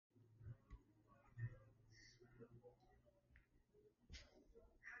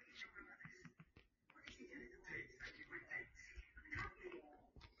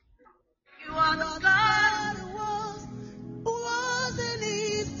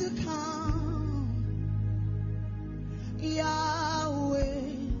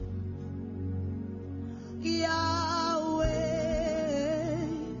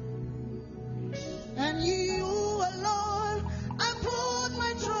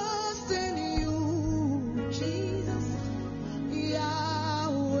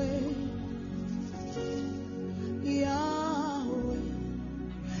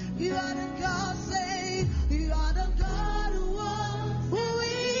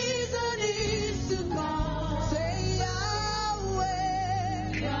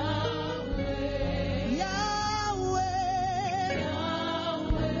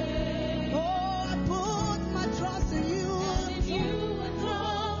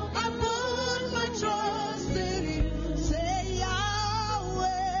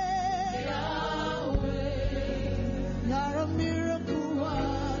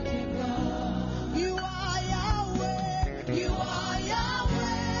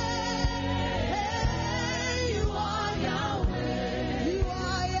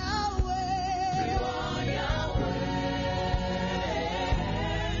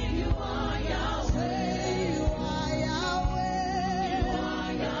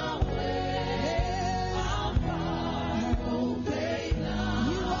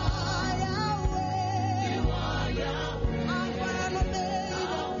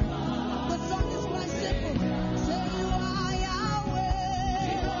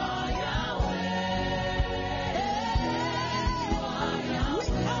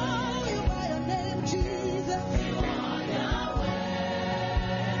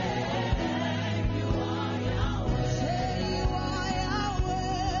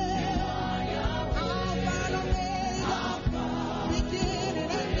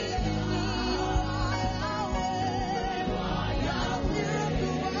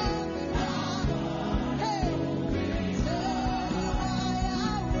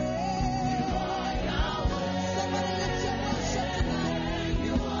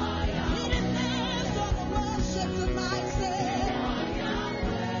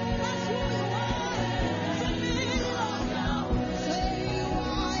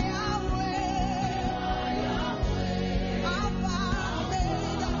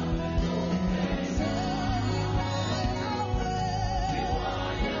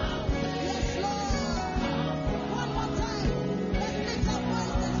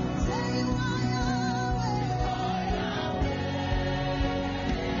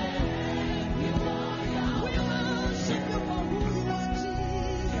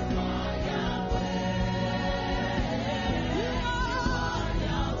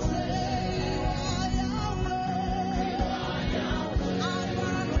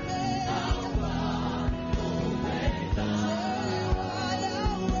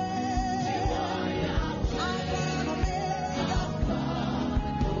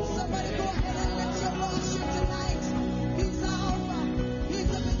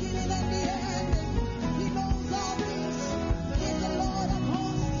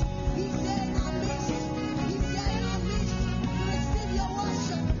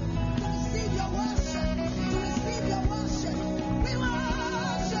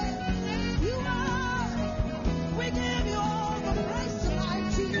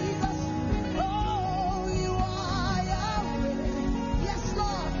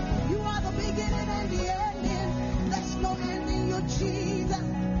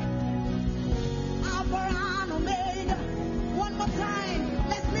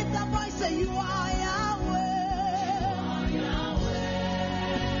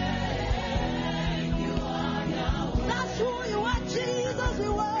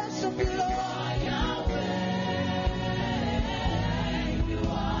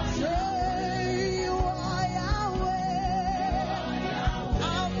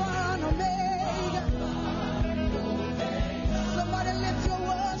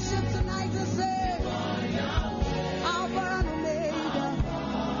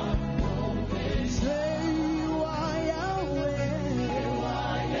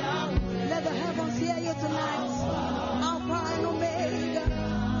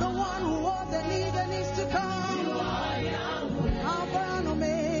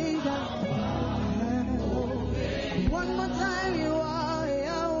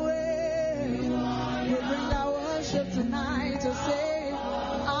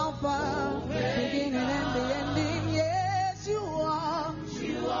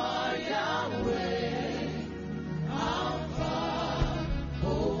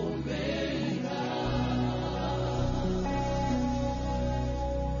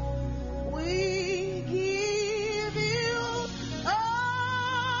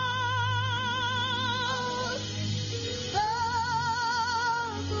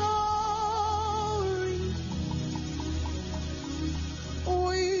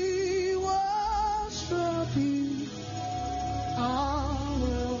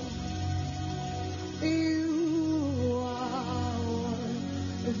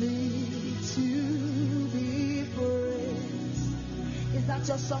worthy to be praised. Is that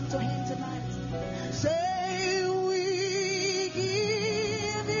your song to him tonight? Say, we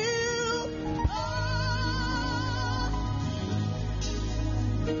give you all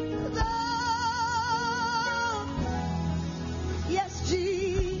the, yes,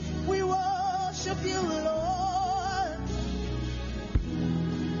 Jesus, we worship you, Lord.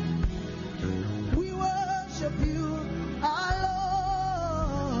 We worship you, our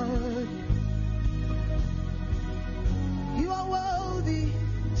Lord. You are worthy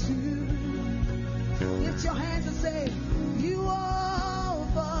to lift your hands and say, you are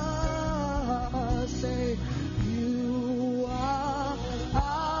Alpha. Say, you are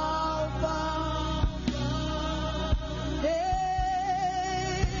Alpha. And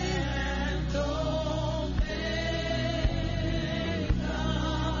Omega.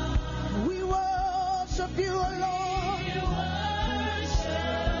 We worship you, Lord.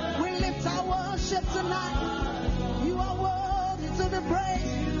 We lift our worship tonight. You are worthy to be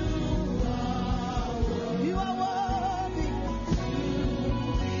praised. You are worthy.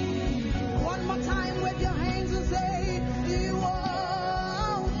 One more time with your hands and say, you are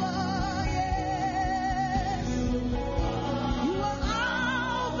Alpha, yes. You are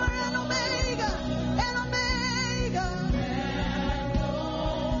Alpha and Omega, and Omega.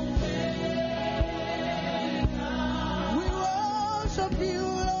 We worship you,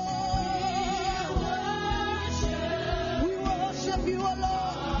 Lord. We worship you, our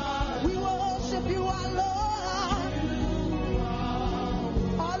Lord. We worship you, our Lord.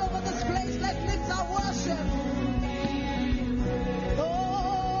 All over this place, let's lift our worship.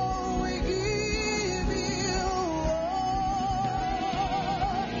 Oh, we give you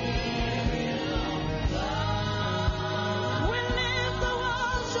all. We lift the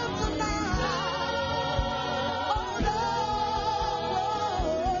worship tonight. Oh,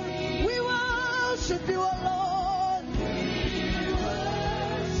 Lord, we worship you, our Lord.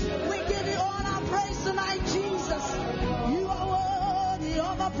 We give you all our praise tonight, Jesus. You are worthy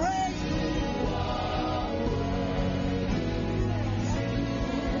of our praise.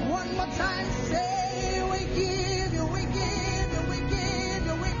 One more time, say, we give you, we give you, we give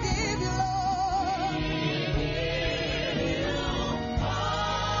you, we give you, Lord.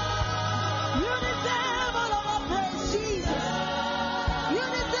 You deserve all of our praise, Jesus. You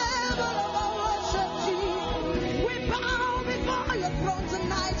deserve all of our worship, Jesus. We bow before your throne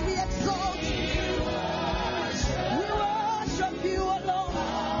tonight. We exalt you. We worship you alone.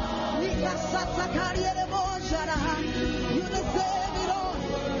 You deserve it all.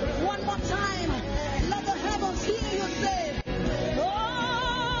 One more time. Let the heavens hear you say,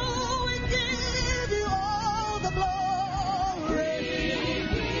 oh, we give you all the glory.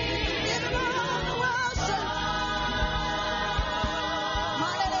 Give you all the worship.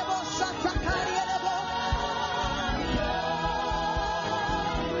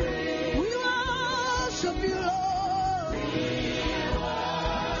 We worship you, Lord.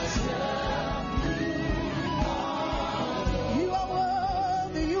 You are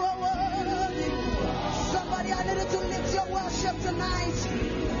worthy, you are worthy. Somebody, I need you to lift your worship tonight.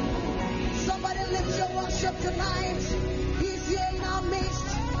 Somebody lift your worship tonight. He's here in our midst.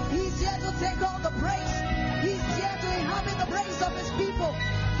 He's here to take all the praise. He's here to inhabit the praise of his people.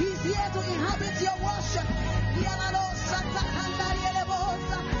 He's here to inhabit your worship.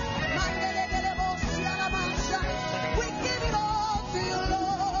 We give it all to you,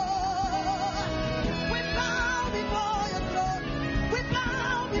 Lord. We bow before your throne. We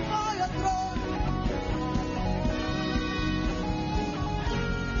bow before your throne.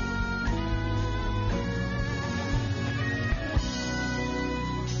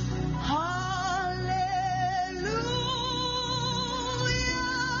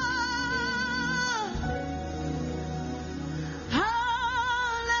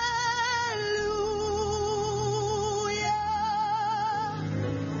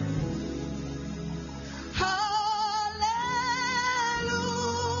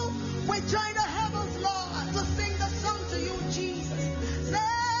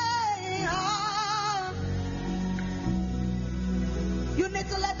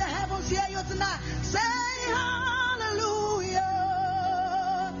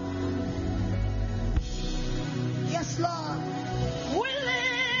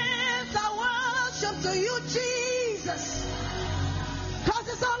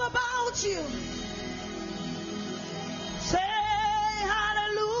 You say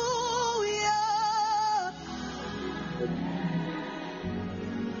hallelujah.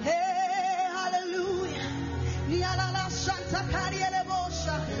 Hey, hallelujah. Nialala Santa Cariele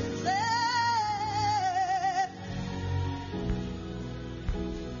Bosha. Say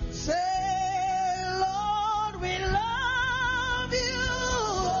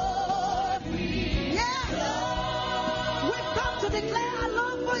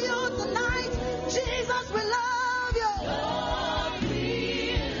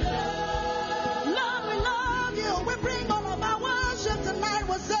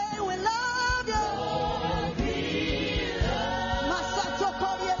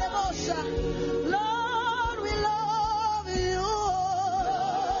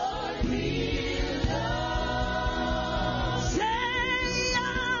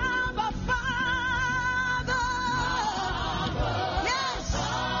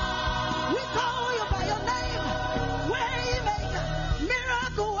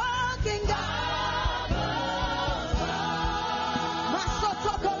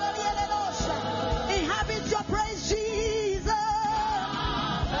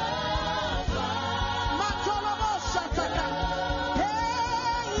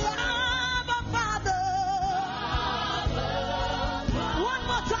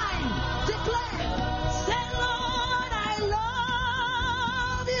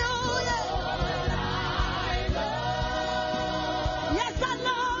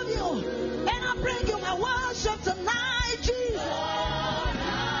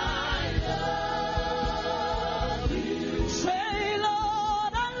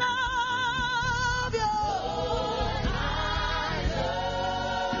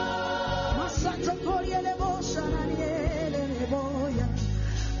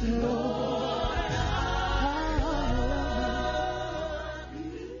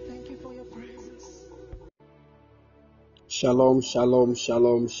Shalom, shalom,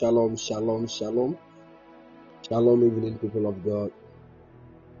 shalom, shalom, shalom, shalom. Shalom, evening, people of God.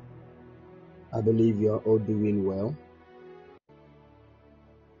 I believe you are all doing well.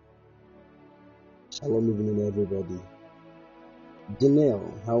 Shalom, evening, everybody.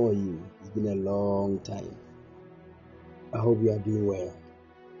 Janelle, how are you? It's been a long time. I hope you are doing well.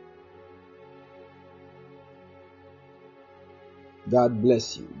 God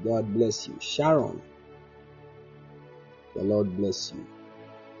bless you. God bless you. Sharon, the Lord bless you.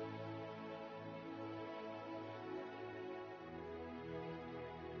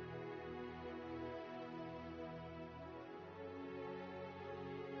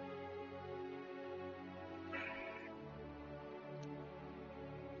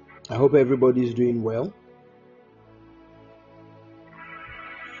 I hope everybody is doing well.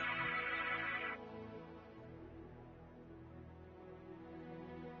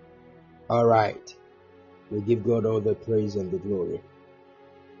 All right. We give God all the praise and the glory.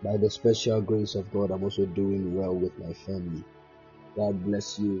 By the special grace of God, I'm also doing well with my family. God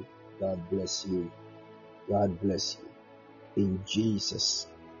bless you. God bless you. God bless you. In Jesus'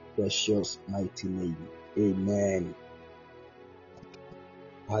 precious mighty name. Amen.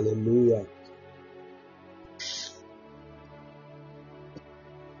 Hallelujah.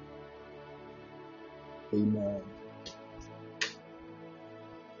 Amen.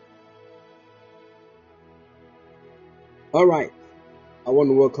 All right. I want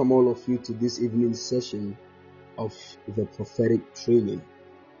to welcome all of you to this evening session of the prophetic training.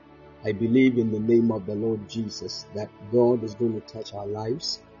 I believe in the name of the Lord Jesus that God is going to touch our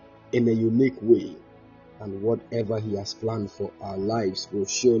lives in a unique way, and whatever He has planned for our lives will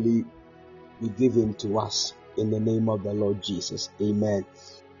surely be given to us in the name of the Lord Jesus. Amen.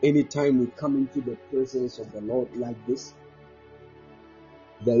 Anytime we come into the presence of the Lord like this,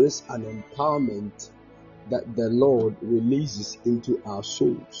 there is an empowerment that the Lord releases into our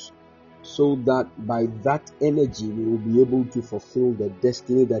souls, so that by that energy we will be able to fulfill the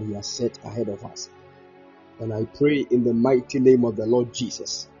destiny that He has set ahead of us. And I pray in the mighty name of the Lord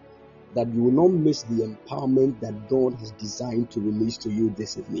Jesus that you will not miss the empowerment that God has designed to release to you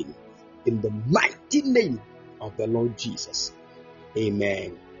this evening. In the mighty name of the Lord Jesus.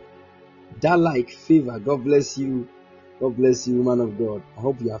 Amen. That like favor. God bless you. God bless you, man of God. I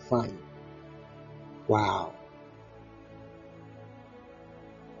hope you are fine. Wow.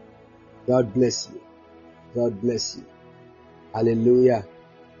 God bless you. God bless you. Hallelujah.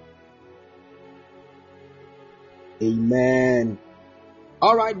 Amen.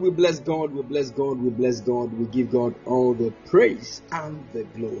 All right, we bless God. We bless God. We bless God. We give God all the praise and the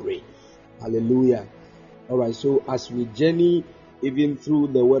glory. Hallelujah. All right, so as we journey even through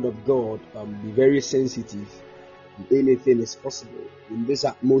the word of God, be very sensitive. Anything is possible. In this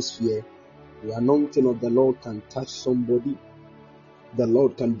atmosphere, the anointing of the Lord can touch somebody. The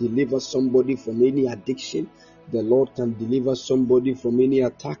Lord can deliver somebody from any addiction. The Lord can deliver somebody from any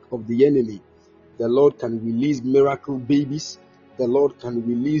attack of the enemy. The Lord can release miracle babies. The Lord can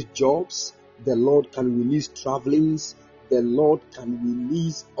release jobs. The Lord can release travelings. The Lord can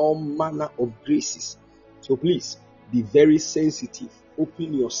release all manner of graces. So please be very sensitive.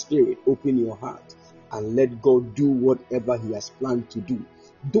 Open your spirit, open your heart, and let God do whatever He has planned to do.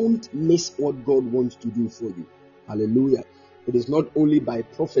 Don't miss what God wants to do for you. Hallelujah. It is not only by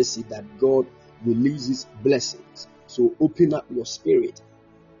prophecy that God releases blessings. So open up your spirit.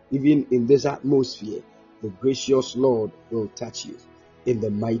 Even in this atmosphere, the gracious Lord will touch you. In the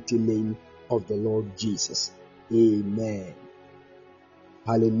mighty name of the Lord Jesus. Amen.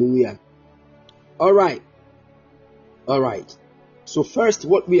 Hallelujah. All right. So first,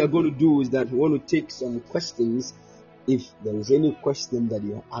 what we are going to do is that we want to take some questions. If there is any question that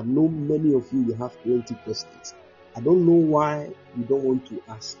you have, I know many of you have 20 questions. I don't know why you don't want to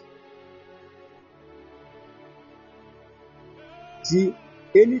ask. See,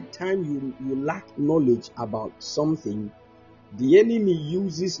 anytime you lack knowledge about something, the enemy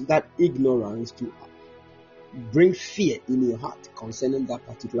uses that ignorance to bring fear in your heart concerning that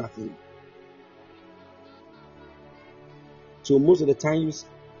particular thing. So most of the times,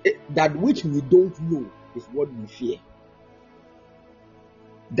 that which we don't know is what we fear.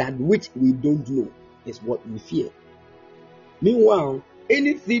 That which we don't know is what we fear. Meanwhile,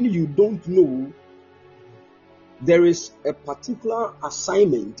 anything you don't know, there is a particular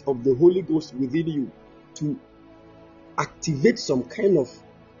assignment of the Holy Ghost within you to activate some kind of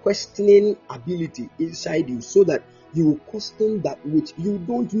questioning ability inside you, so that you will question that which you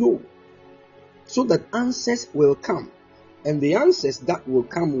don't know, so that answers will come, and the answers that will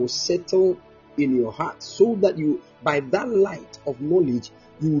come will settle in your heart, so that you, by that light of knowledge,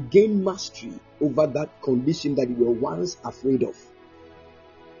 you will gain mastery over that condition that you were once afraid of.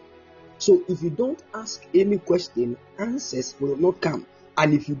 So if you don't ask any question, answers will not come.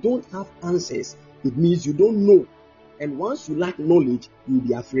 And if you don't have answers, it means you don't know. And once you lack knowledge, you'll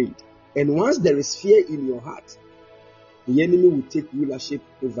be afraid. And once there is fear in your heart, the enemy will take rulership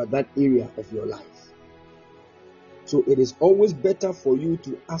over that area of your life. So it is always better for you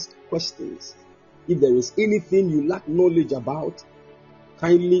to ask questions. If there is anything you lack knowledge about,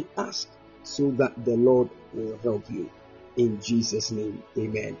 kindly ask so that the Lord will help you. In Jesus' name,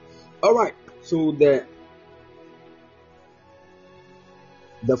 amen. All right, so the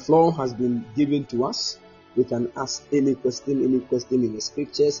floor has been given to us. We can ask any question in the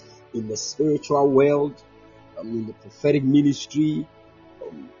scriptures, in the spiritual world, in the prophetic ministry,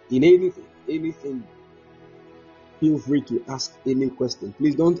 in anything. Feel free to ask any question.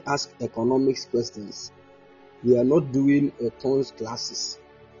 Please don't ask economics questions. We are not doing tongues classes.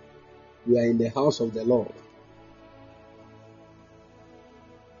 We are in the house of the Lord.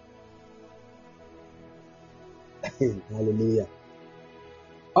 Hallelujah.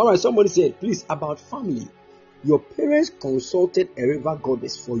 All right, somebody said, please, about family. Your parents consulted a river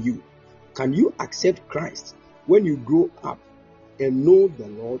goddess for you. Can you accept Christ when you grow up and know the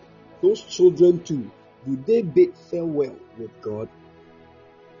Lord? Those children too, do they bid farewell with God?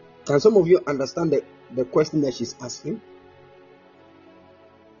 Can some of you understand the question that she's asking?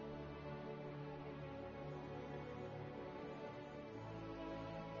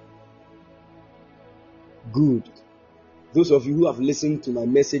 Good. Those of you who have listened to my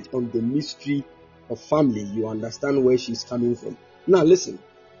message on the mystery of family, you understand where she's coming from. Now listen,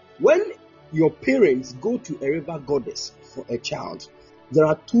 when your parents go to a river goddess for a child, there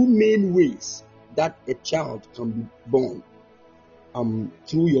are two main ways that a child can be born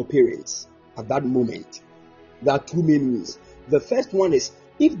through your parents at that moment. There are two main ways. The first one is,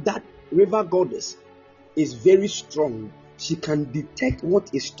 if that river goddess is very strong, she can detect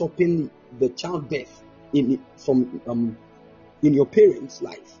what is stopping the childbirth in your parents'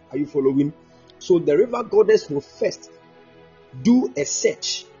 life. Are you following? So the river goddess will first do a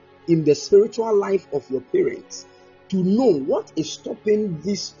search in the spiritual life of your parents to know what is stopping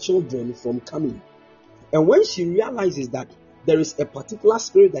these children from coming. And when she realizes that there is a particular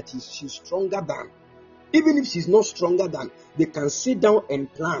spirit that she's stronger than, even if she's not stronger than, they can sit down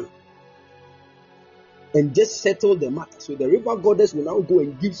and plan and just settle the matter. So the river goddess will now go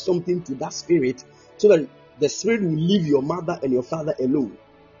and give something to that spirit, so that the spirit will leave your mother and your father alone.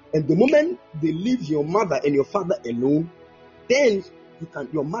 And the moment they leave your mother and your father alone, then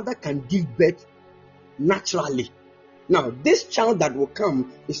your mother can give birth naturally. Now, this child that will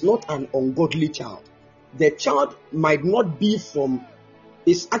come is not an ungodly child. The child might not be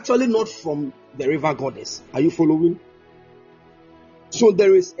it's actually not from the river goddess. Are you following? So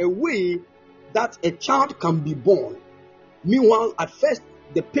there is a way that a child can be born. Meanwhile, at first,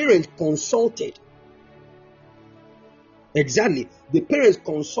 the parents consulted. Exactly. The parents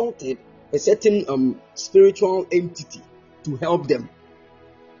consulted a certain spiritual entity to help them.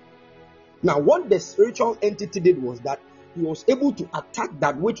 Now, what the spiritual entity did was that he was able to attack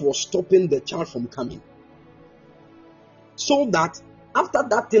that which was stopping the child from coming. So that after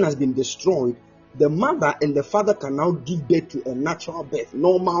that thing has been destroyed, the mother and the father can now give birth to a natural birth,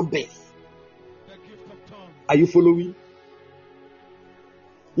 normal birth. Are you following?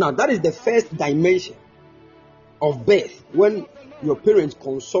 Now, that is the first dimension of birth, when your parents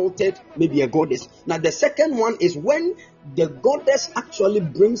consulted maybe a goddess. Now, the second one is when the goddess actually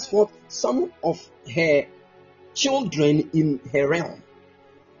brings forth some of her children in her realm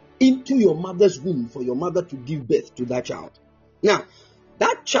into your mother's womb for your mother to give birth to that child. Now,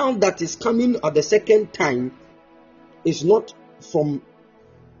 that child that is coming at the second time is not from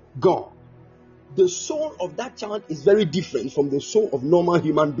God. The soul of that child is very different from the soul of normal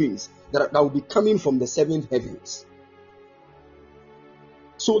human beings that will be coming from the seventh heavens.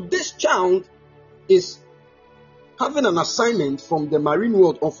 So this child is having an assignment from the marine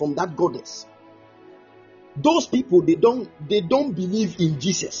world or from that goddess. Those people, they don't believe in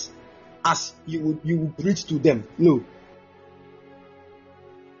Jesus as you would preach to them. No.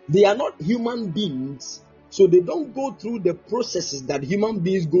 They are not human beings, so they don't go through the processes that human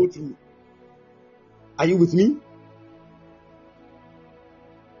beings go through. Are you with me?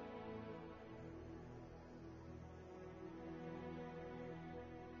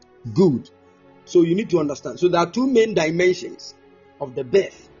 Good. So you need to understand. So there are two main dimensions of the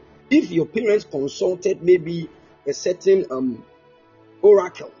birth. If your parents consulted maybe a certain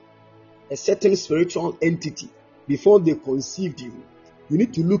oracle, a certain spiritual entity before they conceived you, you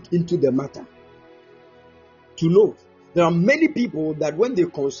need to look into the matter. to know. There are many people that when they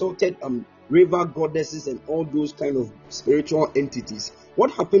consulted river goddesses and all those kind of spiritual entities,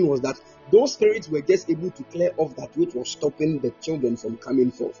 what happened was that those spirits were just able to clear off that which was stopping the children from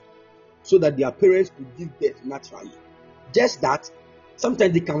coming forth, so that their parents could give birth naturally. Just that,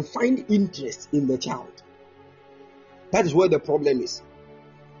 sometimes they can find interest in the child. That is where the problem is.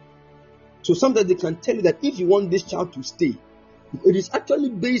 So sometimes they can tell you that if you want this child to stay, it is actually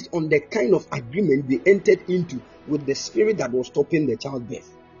based on the kind of agreement they entered into with the spirit that was stopping the childbirth.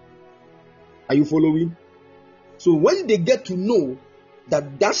 Are you following? So when they get to know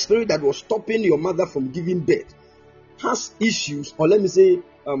that that spirit that was stopping your mother from giving birth has issues, or let me say,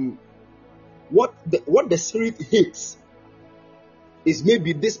 what the spirit hates is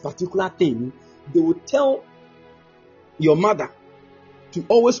maybe this particular thing, they will tell your mother to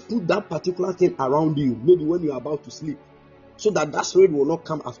always put that particular thing around you, maybe when you are about to sleep, so that that spirit will not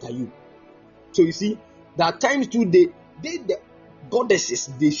come after you. So you see, there are times too, the goddesses,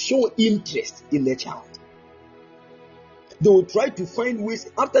 they show interest in the child. They will try to find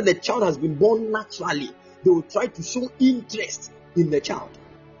ways, after the child has been born naturally, they will try to show interest in the child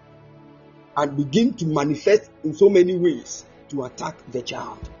and begin to manifest in so many ways to attack the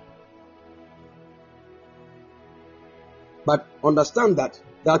child. But understand that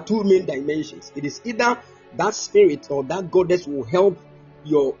there are two main dimensions. It is either that spirit or that goddess will help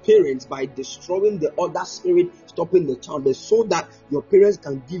your parents by destroying the other spirit, stopping the child, so that your parents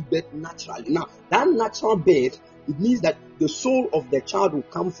can give birth naturally. Now, that natural birth, it means that the soul of the child will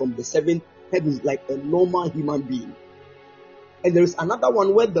come from the seventh heavens like a normal human being. And there is another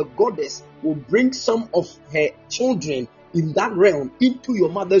one where the goddess will bring some of her children in that realm into your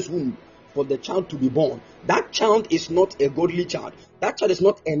mother's womb for the child to be born. That child is not a godly child. That child is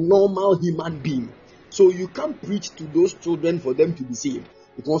not a normal human being. So you can't preach to those children for them to be saved,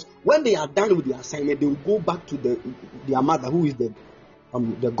 because when they are done with the assignment, they will go back to their mother, who is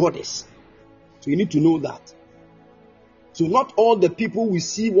the goddess. So you need to know that. So not all the people we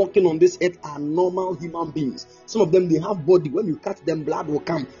see walking on this earth are normal human beings. Some of them, they have body. When you cut them, blood will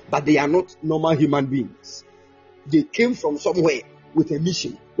come, but they are not normal human beings. They came from somewhere with a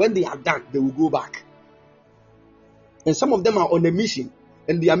mission. When they are done, they will go back. And some of them are on a mission.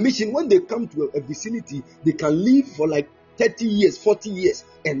 And their mission, when they come to a vicinity, they can live for like 30 years, 40 years,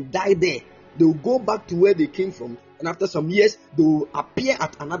 and die there. They will go back to where they came from. And after some years, they will appear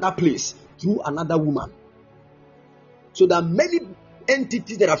at another place through another woman. So there are many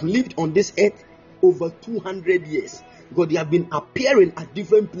entities that have lived on this earth over 200 years, because they have been appearing at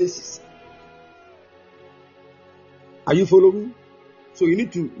different places. Are you following? So you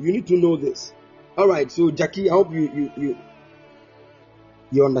need to know this. All right. So Jackie, I hope you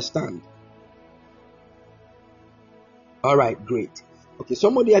understand. All right, great. Okay,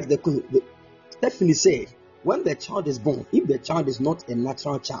 somebody asked the question. Stephanie said, when the child is born, if the child is not a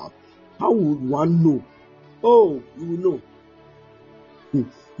natural child, how would one know? Oh, you will know.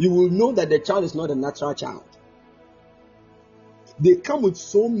 You will know that the child is not a natural child. They come with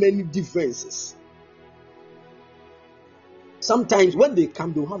so many differences. Sometimes when they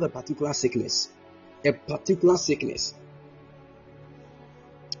come, they'll have a particular sickness. A particular sickness.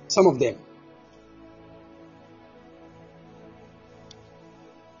 Some of them.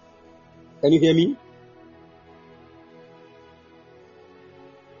 Can you hear me?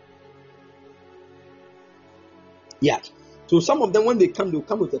 Yeah. So some of them, when they come, they'll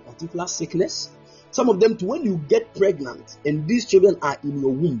come with a particular sickness. Some of them, too, when you get pregnant and these children are in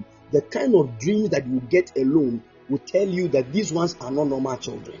your womb, the kind of dreams that you get alone will tell you that these ones are not normal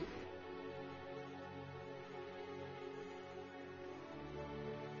children.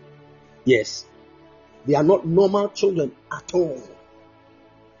 Yes. They are not normal children at all.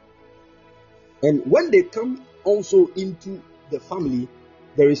 And when they come also into the family,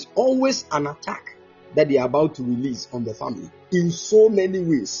 there is always an attack that they are about to release on the family in so many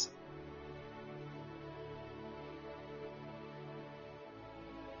ways.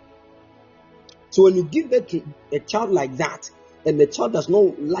 So when you give birth to a child like that, and the child does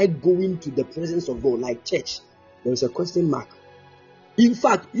not like going to the presence of God, like church, there is a question mark. In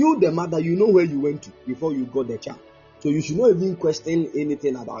fact, you, the mother, you know where you went to before you got the child. So you should not even question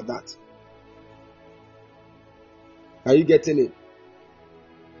anything about that. Are you getting it?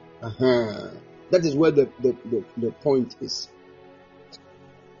 That is where the point is.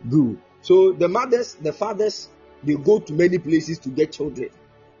 Good. So the mothers, the fathers, they go to many places to get children.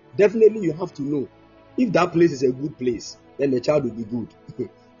 Definitely you have to know if that place is a good place, then the child will be good.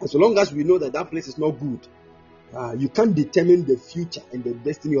 And so long as we know that that place is not good, you can't determine the future and the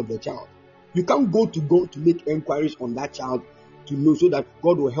destiny of the child. You can't go to God to make inquiries on that child to know so that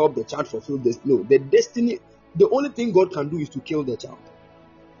God will help the child fulfill this. No, the destiny The only thing God can do is to kill the child,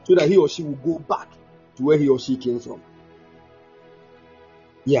 so that he or she will go back to where he or she came from.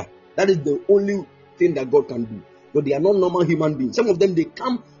 Yeah, that is the only thing that God can do. But they are not normal human beings. Some of them, they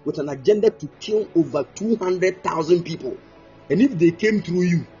come with an agenda to kill over 200,000 people. And if they came through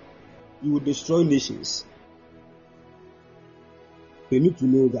you, you will destroy nations. You need to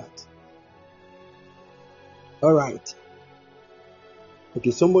know that. All right.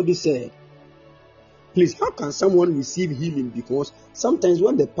 Okay, somebody said, please, how can someone receive healing? Because sometimes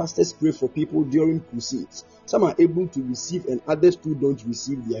when the pastors pray for people during crusades, some are able to receive and others too don't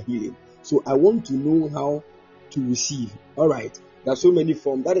receive their healing. So I want to know how to receive. All right. There are so many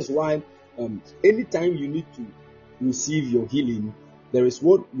forms. That is why anytime you need to receive your healing, there is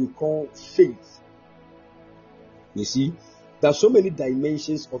what we call faith. You see, there are so many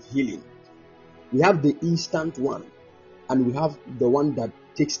dimensions of healing. We have the instant one, and we have the one that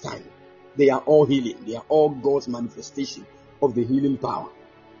takes time. They are all healing. They are all God's manifestation of the healing power.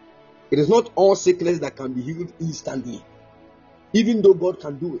 It is not all sickness that can be healed instantly, even though God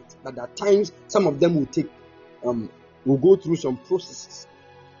can do it. But at times, some of them will go through some processes.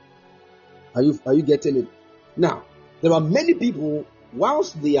 Are you getting it? Now, there are many people,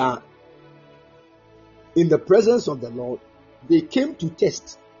 whilst they are in the presence of the Lord, they came to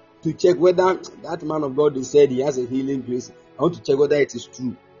test, to check whether that man of God, they said he has a healing grace. I want to check whether it is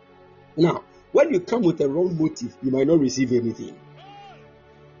true. Now, when you come with a wrong motive, you might not receive anything.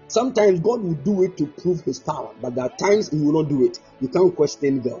 Sometimes God will do it to prove his power, but there are times he will not do it. You can't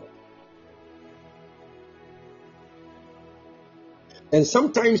question God. And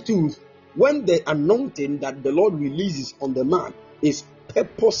sometimes too, when the anointing that the Lord releases on the man is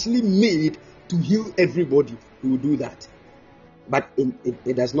purposely made to heal everybody, he will do that. But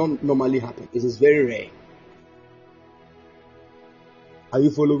it does not normally happen. It is very rare. Are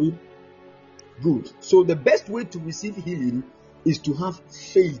you following? Good. So the best way to receive healing is to have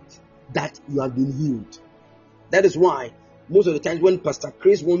faith that you have been healed. That is why most of the times when Pastor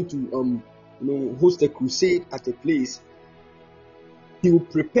Chris wants to host a crusade at a place, he will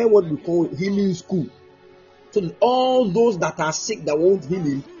prepare what we call healing school. So that all those that are sick that want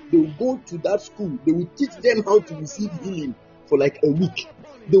healing, they will go to that school. They will teach them how to receive healing for like a week.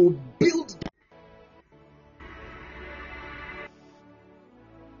 They will build.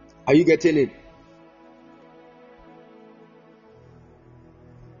 Are you getting it?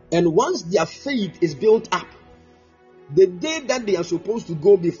 And once their faith is built up, the day that they are supposed to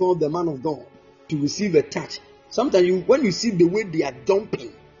go before the man of God to receive a touch, sometimes when you see the way they are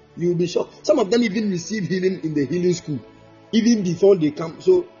jumping, you will be shocked. Some of them even receive healing in the healing school, even before they come.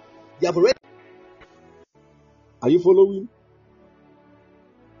 So they have already. Are you following?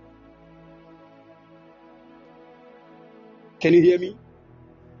 Can you hear me?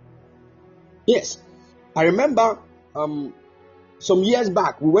 Yes. I remember some years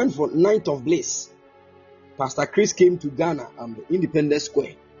back, we went for Night of Bliss. Pastor Chris came to Ghana, the Independence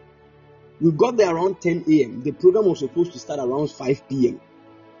Square. We got there around 10 a.m. The program was supposed to start around 5 p.m.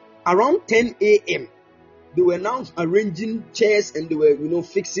 Around 10 a.m., they were now arranging chairs and they were,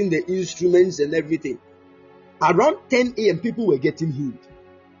 fixing the instruments and everything. Around 10 a.m., people were getting healed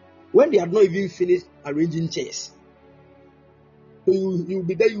when they had not even finished arranging chairs. So you'll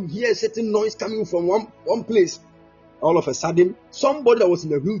be there, you hear a certain noise coming from one place. All of a sudden, somebody that was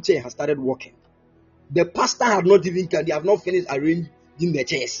in a wheelchair has started walking. The pastor had not even come. They have not finished arranging the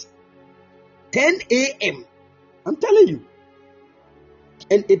chairs. 10 a.m. I'm telling you.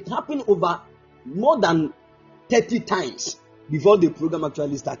 And it happened over more than 30 times before the program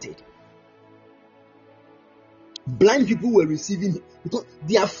actually started. Blind people were receiving it because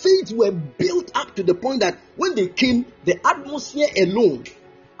their faith were built up to the point that when they came, the atmosphere alone,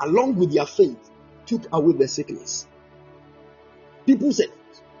 along with their faith, took away the sickness. People said,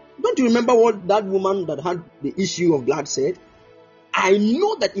 don't you remember what that woman that had the issue of blood said? I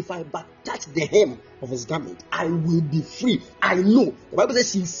know that if I but touch the hem of his garment, I will be free. I know. The Bible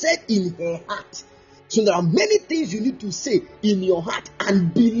says she said in her heart. So there are many things you need to say in your heart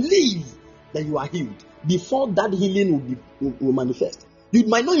and believe that you are healed before that healing will manifest. You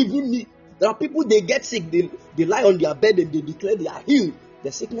might not even need. There are people, they get sick, they lie on their bed and they declare they are healed.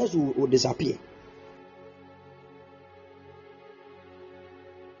 The sickness will disappear.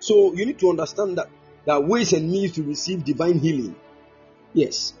 So you need to understand that there are ways and means to receive divine healing.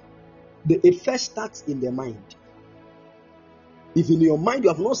 Yes. It first starts in the mind. If in your mind you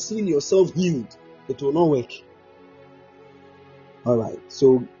have not seen yourself healed, it will not work. Alright,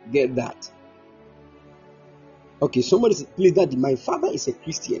 so get that. Okay, somebody said, please, Daddy, my father is a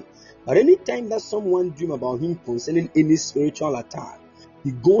Christian. But anytime that someone dreams about him concerning any spiritual attack,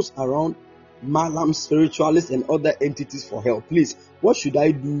 he goes around Malam spiritualists and other entities for help. Please, what should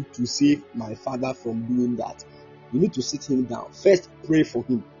I do to save my father from doing that? You need to sit him down. First, pray for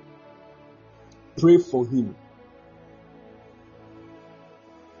him. Pray for him.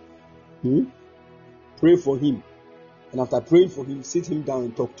 Pray for him. And after praying for him, sit him down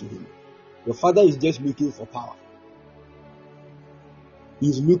and talk to him. Your father is just looking for power.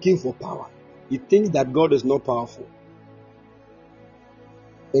 He's looking for power. He thinks that God is not powerful.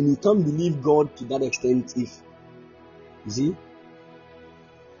 And he can't believe God to that extent if. You see?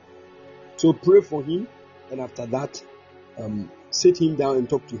 So pray for him, and after that, sit him down and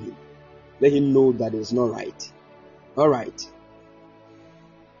talk to him. Let him know that it's not right. All right.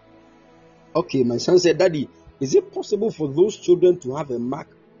 Okay, my son said, Daddy, is it possible for those children to have a mark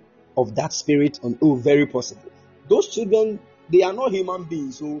of that spirit on? Oh, very possible. Those children, they are not human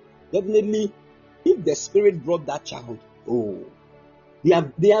beings, so definitely, if the spirit brought that child,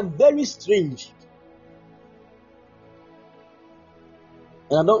 they are very strange.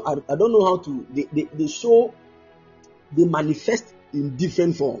 And I don't know how to. They manifest in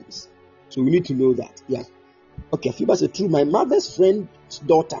different forms. So we need to know that. Yeah. Okay, Fiba said, true. My mother's friend's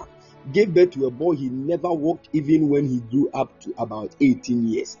daughter gave birth to a boy. He never walked even when he grew up to about 18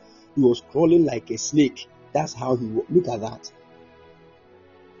 years. He was crawling like a snake. That's how he walked. Look at that.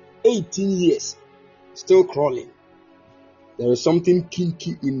 18 years, still crawling. There is something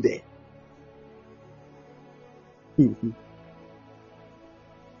kinky in there.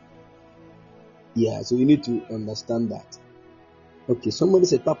 Yeah, so you need to understand that. Okay, somebody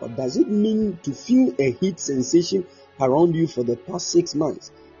said, Papa, does it mean to feel a heat sensation around you for the past 6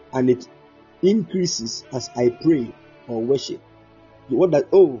 months and it increases as I pray or worship? What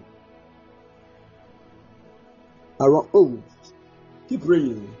that? Keep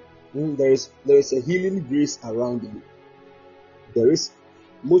praying. There is a healing grace around you. There is,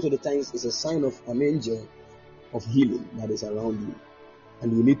 most of the times, it's a sign of an angel of healing that is around you,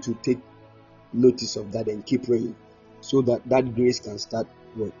 and you need to take notice of that and keep praying so that that grace can start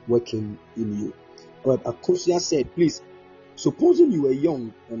working in you. All right, Akosia said, please, supposing you were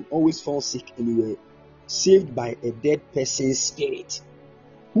young and always fall sick and you were saved by a dead person's spirit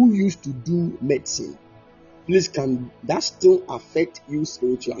who used to do medicine, please, can that still affect you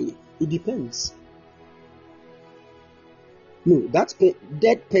spiritually? It depends. No, that's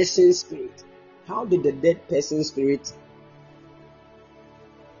dead person's spirit. How did the dead person's spirit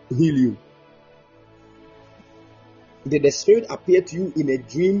heal you? Did the spirit appear to you in a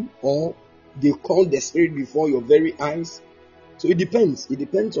dream, or they called the spirit before your very eyes? So it depends. It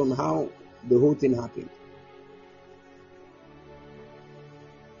depends on how the whole thing happened.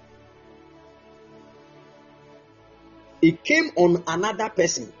 It came on another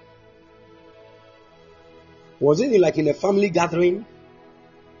person. Was it like in a family gathering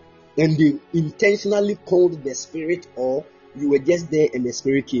and they intentionally called the spirit, or you were just there and the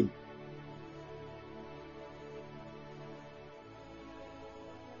spirit came?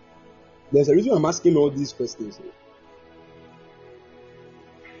 There's a reason I'm asking all these questions.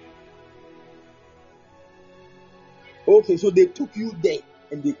 Okay, so they took you there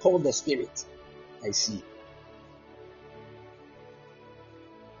and they called the spirit. I see.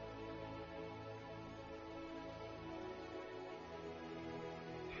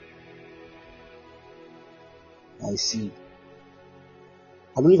 I see.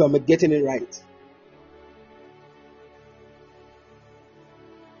 I believe I'm getting it right.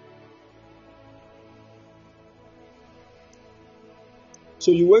 So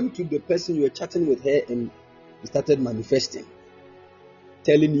you went to the person, you were chatting with her, and he started manifesting,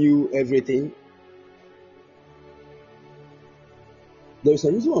 telling you everything. There's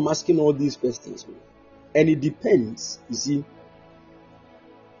a reason I'm asking all these questions. And it depends, you see.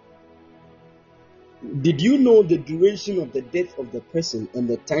 Did you know the duration of the death of the person and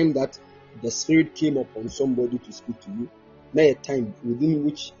the time that the spirit came upon somebody to speak to you? May a time within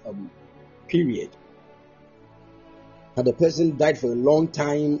which period? Had the person died for a long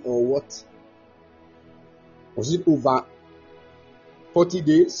time, or what? Was it over 40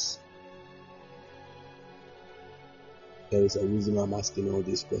 days? There is a reason I'm asking all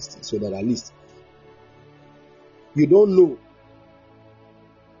these questions, so that at least you don't know.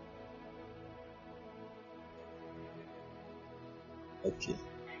 Okay.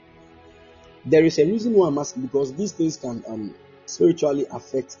 There is a reason why I'm asking, because these things can spiritually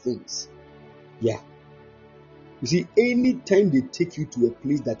affect things. Yeah. You see, anytime they take you to a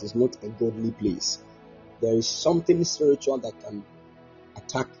place that is not a godly place, there is something spiritual that can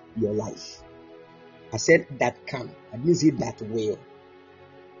attack your life. I said that can. I didn't say that will.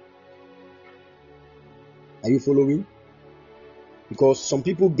 Are you following? because some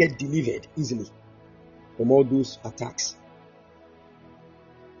people get delivered easily from all those attacks.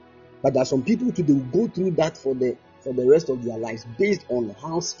 But there are some people too, they will go through that for the rest of their lives based on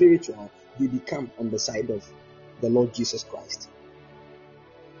how spiritual they become on the side of the Lord Jesus Christ.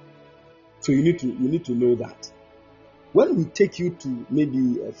 So you need to know that when we take you to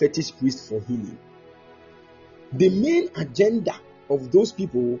maybe a fetish priest for healing, the main agenda of those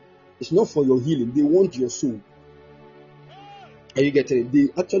people is not for your healing. They want your soul. Are you getting it?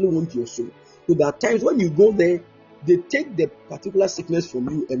 They actually want your soul. So there are times when you go there, they take the particular sickness from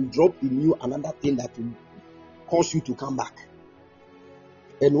you and drop in you another thing that will cause you to come back.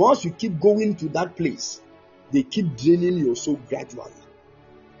 And once you keep going to that place, they keep draining your soul gradually.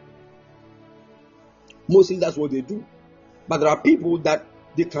 Mostly that's what they do. But there are people that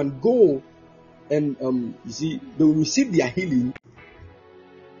they can go and they will receive their healing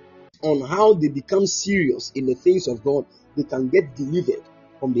on how they become serious in the things of God. They can get delivered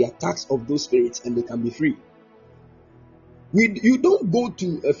from the attacks of those spirits and they can be free. You don't go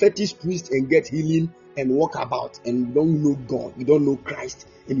to a fetish priest and get healing and walk about and you don't know God, you don't know Christ,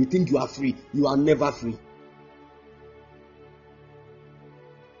 and you think you are free. You are never free.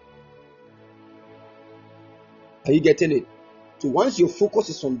 Are you getting it? So once your focus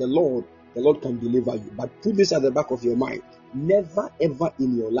is on the Lord can deliver you. But put this at the back of your mind. Never ever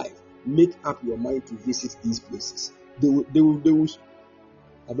in your life make up your mind to visit these places. They will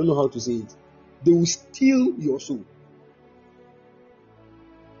I don't know how to say it. They will steal your soul.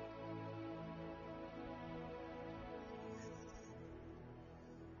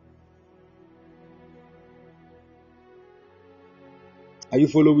 Are you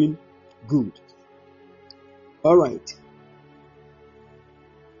following? Good. All right.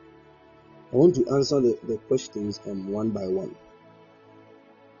 I want to answer the questions one by one.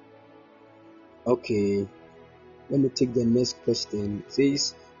 Okay. Let me take the next question. It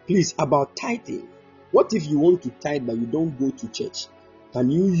says, please, about tithing. What if you want to tithe but you don't go to church? Can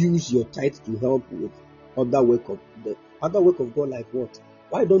you use your tithe to help with other work of God, like what?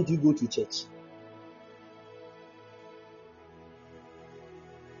 Why don't you go to church?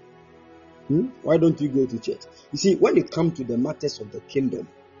 Why don't you go to church? You see, when it comes to the matters of the kingdom,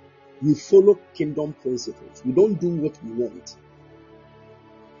 we follow kingdom principles. We don't do what we want.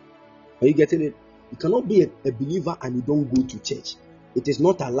 Are you getting it? You cannot be a believer and you don't go to church. It is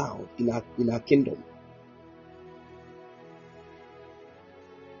not allowed in our kingdom.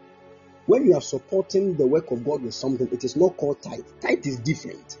 When you are supporting the work of God with something, it is not called tithe. Tithe is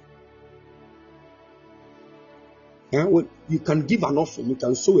different. When you can give an offering, you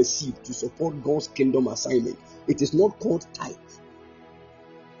can sow a seed to support God's kingdom assignment. It is not called tithe.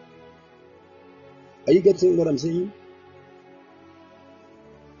 Are you getting what I'm saying?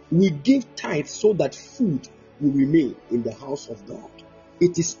 We give tithe so that food will remain in the house of God.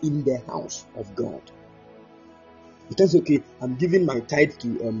 It is in the house of God. Because okay, I'm giving my tithe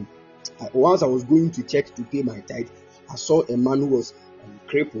to once I was going to church to pay my tithe, I saw a man who was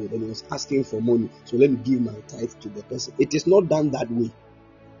crippled and he was asking for money. So let me give my tithe to the person. It is not done that way.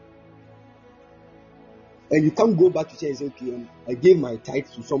 And you can't go back to church and say, okay, I gave my tithe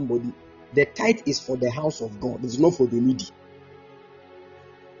to somebody. The tithe is for the house of God. It's not for the needy.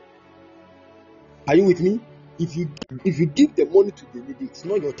 Are you with me? If you give the money to the needy, it's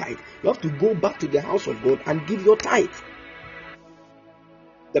not your tithe. You have to go back to the house of God and give your tithe.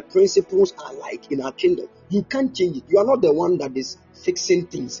 The principles are like in our kingdom. You can't change it. You are not the one that is fixing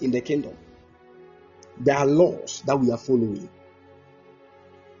things in the kingdom. There are laws that we are following.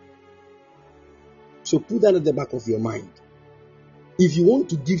 So put that at the back of your mind. If you want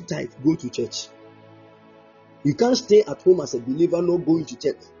to give tithe, go to church. You can't stay at home as a believer, not going to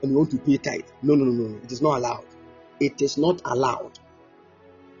church, and you want to pay tithe. No. It is not allowed. It is not allowed.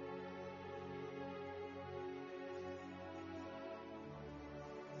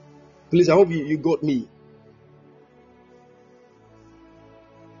 Please, I hope you got me.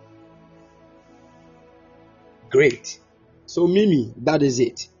 Great. So Mimi, that is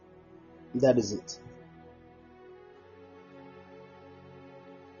it. That is it.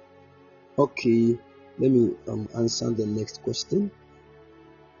 Okay, let me answer the next question.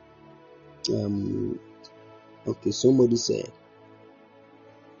 Okay, somebody said,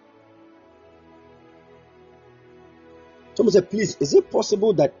 please, is it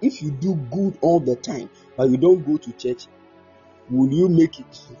possible that if you do good all the time but you don't go to church, will you make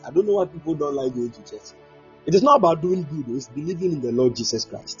it? I don't know why people don't like going to church. It is not about doing good, it's believing in the Lord Jesus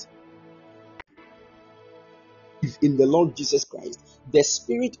Christ. If in the Lord Jesus Christ, the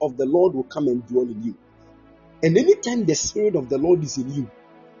Spirit of the Lord will come and dwell in you. And anytime the Spirit of the Lord is in you,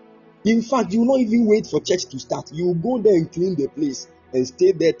 In fact, you will not even wait for church to start. You will go there and clean the place and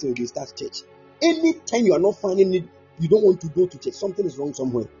stay there till they start church. Anytime you are not finding it, you don't want to go to church, something is wrong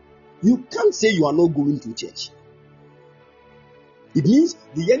somewhere. You can't say you are not going to church. It means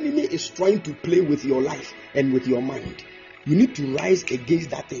the enemy is trying to play with your life and with your mind. You need to rise against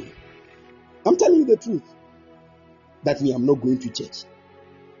that thing. I'm telling you the truth. That me, I'm not going to church.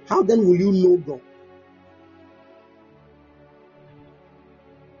 How then will you know God?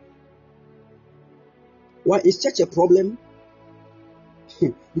 Why is church a problem?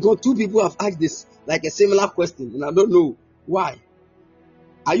 Because two people have asked this like a similar question, and I don't know why.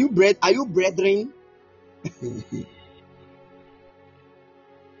 Are you brethren?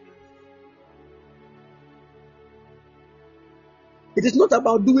 It is not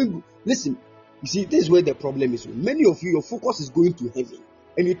about doing good. Listen, you see, this is where the problem is. Many of you, your focus is going to heaven,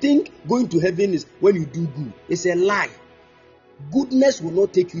 and you think going to heaven is when you do good. It's a lie. Goodness will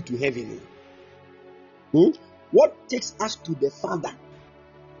not take you to heaven. What takes us to the Father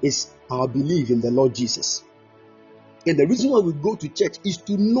is our belief in the Lord Jesus. And the reason why we go to church is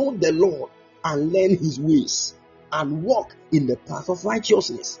to know the Lord and learn His ways and walk in the path of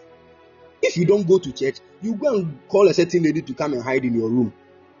righteousness. If you don't go to church, you go and call a certain lady to come and hide in your room,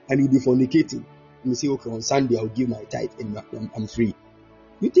 and you'll be fornicating. And you say, okay, on Sunday I'll give my tithe and I'm free.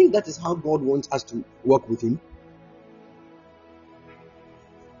 You think that is how God wants us to walk with Him?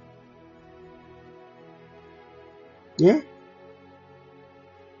 Yeah?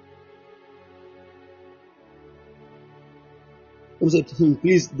 I said to him,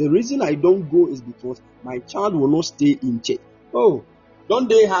 please, the reason I don't go is because my child will not stay in church. Oh, don't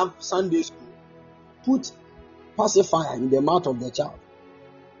they have Sunday school? Put pacifier in the mouth of the child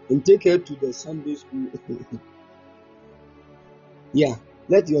and take her to the Sunday school. Yeah,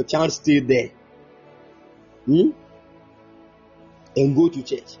 let your child stay there. And go to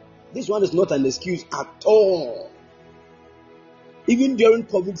church. This one is not an excuse at all. Even during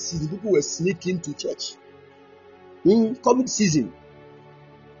COVID season, people were sneaking to church. COVID season.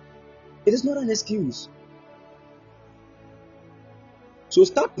 It is not an excuse. So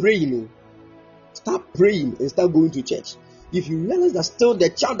start praying. Start praying and start going to church. If you realize that still the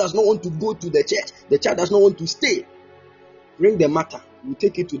child does not want to go to the church, the child does not want to stay, bring the matter. You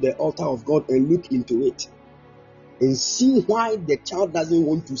take it to the altar of God and look into it. And see why the child doesn't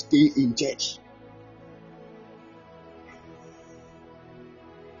want to stay in church.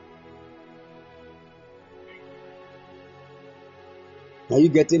 Are you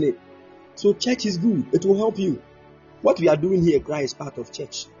getting it? So church is good. It will help you. What we are doing here, Christ, is part of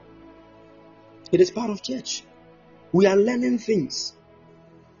church. It is part of church. We are learning things.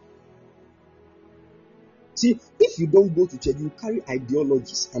 See, if you don't go to church, you carry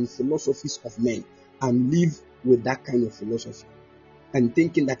ideologies and philosophies of men and live with that kind of philosophy and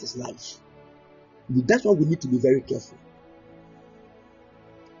thinking that is life. That's why we need to be very careful.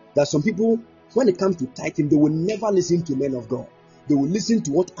 There are some people, when it comes to tithing, they will never listen to men of God. They will listen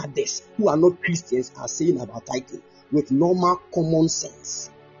to what others who are not Christians are saying about tithing with normal common sense.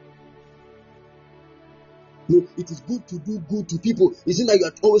 No, it is good to do good to people. Isn't that you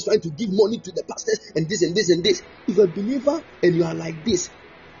are always trying to give money to the pastors and this and this and this? If you're a believer and you are like this,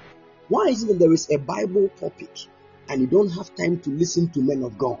 why is it that there is a Bible topic and you don't have time to listen to men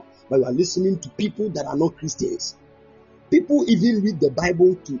of God, but you are listening to people that are not Christians? People even read the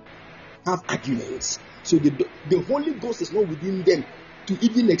Bible to have arguments. So the Holy Ghost is not within them to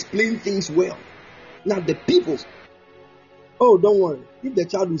even explain things well. Now the people, oh, don't worry. If the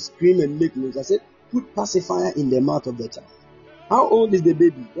child will scream and make noise, I said, put pacifier in the mouth of the child. How old is the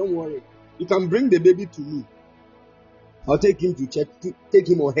baby? Don't worry. You can bring the baby to me. I'll take him to church, take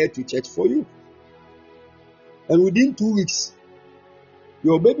him or her to church for you. And within 2 weeks,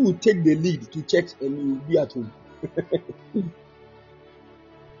 your baby will take the lead to church and you will be at home.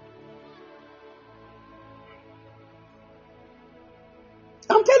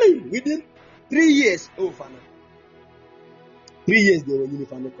 I'm telling you, within 3 years, oh, Fana. 3 years they were in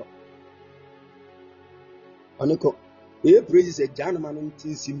Fanoko. Fanoko. He praises a gentleman on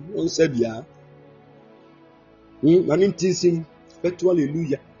Sabia. Man in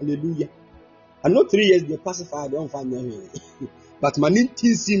hallelujah, hallelujah. And not 3 years they pacify, I don't find them. But man in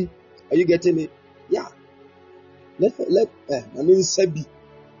are you getting it? Yeah. Let man in Sabi.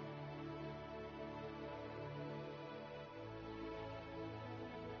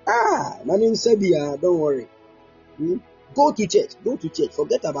 Man in Sabia, don't worry. Go to church.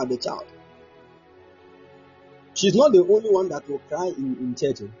 Forget about the child. She's not the only one that will cry in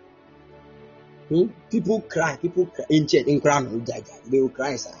church. People cry in church, in crown, they will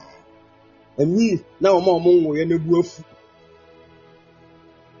cry. And we now,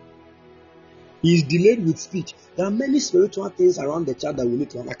 He is delayed with speech. There are many spiritual things around the child that we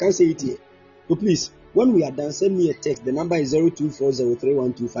need to have. I can't say it here. So please, when we are done, send me a text. The number is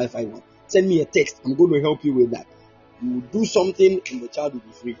 0240312551. Send me a text. I'm going to help you with that. You will do something and the child will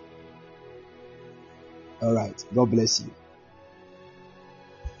be free. All right. God bless you.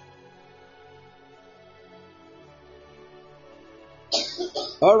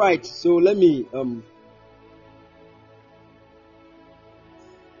 All right. So let me okay.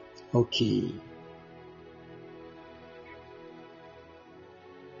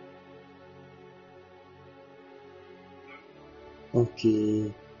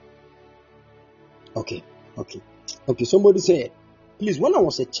 Okay. Somebody said, please, when I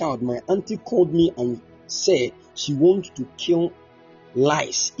was a child, my auntie called me and said she wants to kill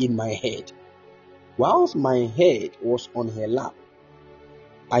lice in my head. Whilst my head was on her lap,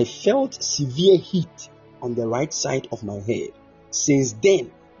 I felt severe heat on the right side of my head. Since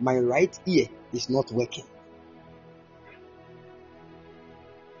then, my right ear is not working.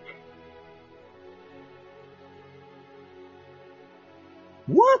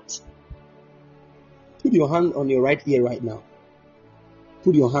 What? Put your hand on your right ear right now.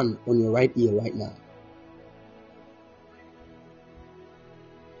 Put your hand on your right ear right now.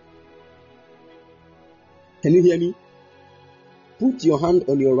 Can you hear me? Put your hand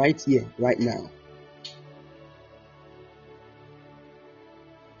on your right ear right now.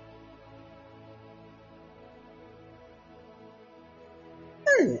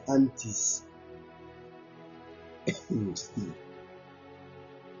 Hey, aunties.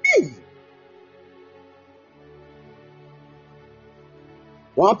 Hey.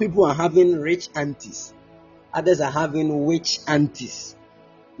 While people are having rich aunties, others are having witch aunties.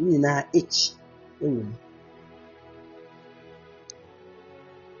 Itch.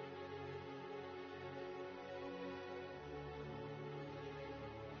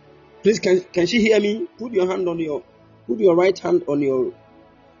 Please, can she hear me? Put your right hand on your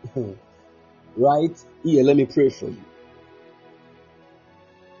right ear. Let me pray for you.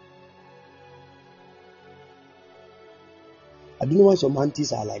 I don't know why some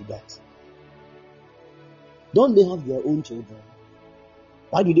aunties are like that. Don't they have their own children?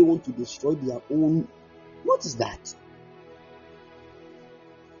 Why do they want to destroy their own? What is that?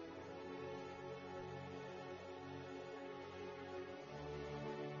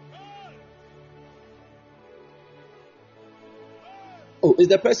 Oh, is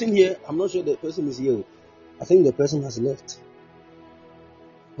the person here? I'm not sure the person is here. I think the person has left.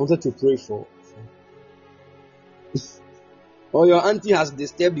 I wanted to pray for. Or your auntie has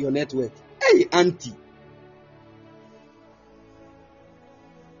disturbed your network. Hey, auntie.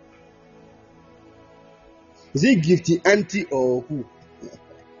 Is it Gifty auntie or who?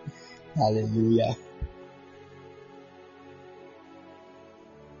 Hallelujah.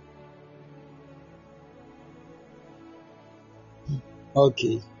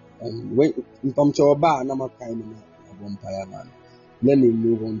 Okay. When come to Oba, let me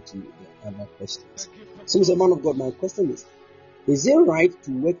move on to the other questions. So, man of God, my question is it right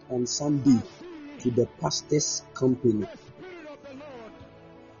to work on Sunday to the pastor's company?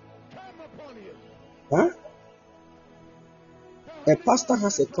 Huh? A pastor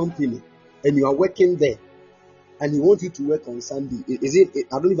has a company and you are working there and he wants you to work on Sunday. Is it? I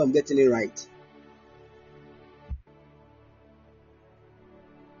don't know if I'm getting it right.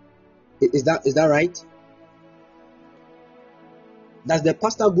 Is that right? Does the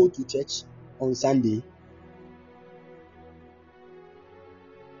pastor go to church on Sunday?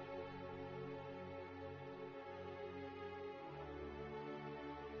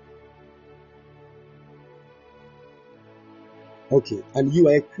 Okay, and you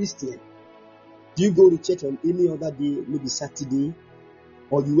are a Christian. Do you go to church on any other day, maybe Saturday,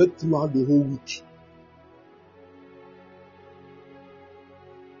 or you work throughout the whole week?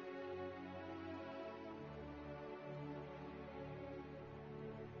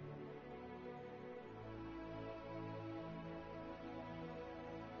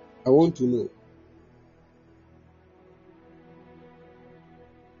 I want to know.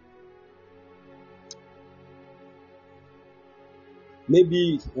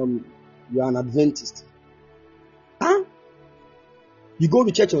 Maybe you are an Adventist. Huh? You go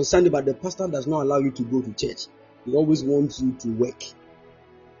to church on Sunday, but the pastor does not allow you to go to church. He always wants you to work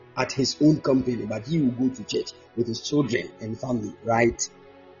at his own company, but he will go to church with his children and family, right?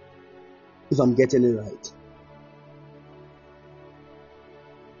 If I'm getting it right.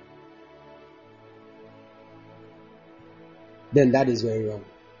 Then that is very wrong.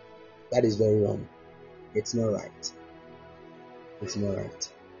 That is very wrong. It's not right. It's not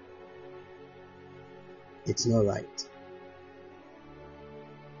right. It's not right.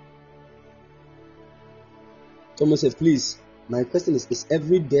 Someone says, please, my question is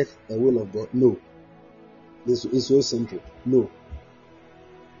every death a will of God? No. It's so simple. No.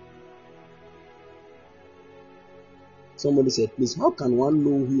 Somebody said, please, how can one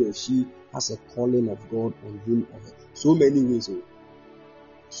know he or she has a calling of God on him or her? So many ways.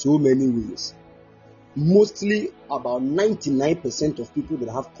 So many ways. Mostly about 99% of people that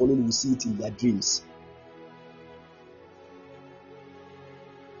have calling will see it in their dreams.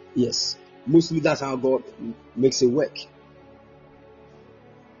 Yes. Mostly that's how God makes it work.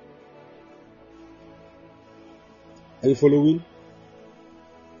 Are you following?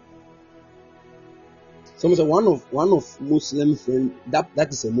 Someone said one of Muslim friends, that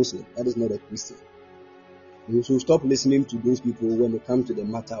is a Muslim, that is not a Christian. You should stop listening to those people when it comes to the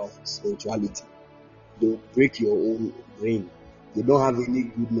matter of spirituality. They'll break your own brain. They don't have any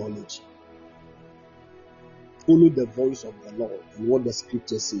good knowledge. Follow the voice of the Lord and what the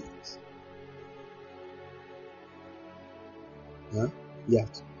scripture says. Yeah.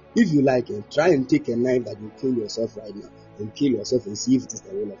 If you like it, try and take a knife that will kill yourself right now and kill yourself and see if it is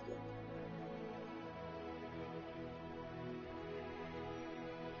the will of God.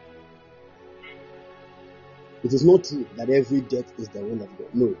 It is not true that every death is the will of God.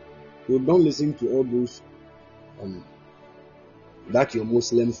 No. So don't listen to all those that your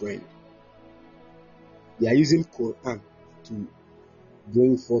Muslim friend. They are using Quran to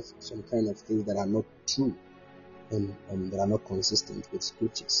bring forth some kind of things that are not true and that are not consistent with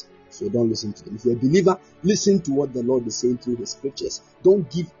scriptures. So don't listen to them. If you're a believer, listen to what the Lord is saying through His scriptures. Don't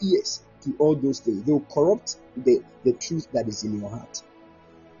give ears to all those things. They will corrupt the truth that is in your heart.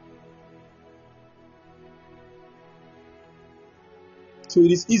 So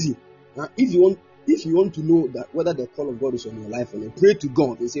it is easy. Now, if you want to know that whether the call of God is on your life or not, pray to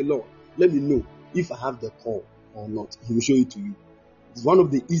God and say, Lord, let me know if I have the call or not. He will show it to you. It's one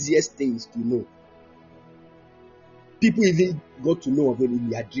of the easiest things to know. People even got to know of it in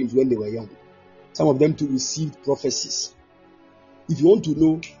their dreams when they were young. Some of them too received prophecies. If you want to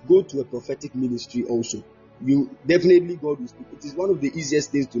know, go to a prophetic ministry also. You definitely God will speak. It is one of the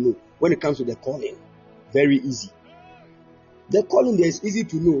easiest things to know when it comes to the calling. Very easy. The calling there is easy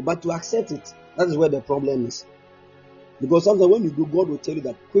to know, but to accept it, that is where the problem is. Because sometimes when you go, God will tell you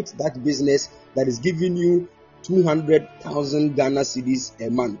that quit that business that is giving you 200,000 Ghana cedis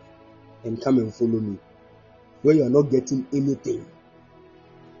a month and come and follow me. Where you are not getting anything.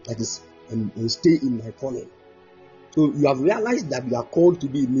 That is, and stay in my calling. So you have realized that you are called to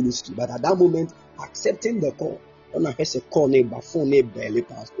be in ministry, but at that moment, accepting the call,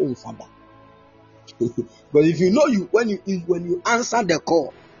 because if you know when you answer the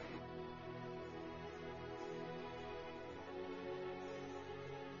call,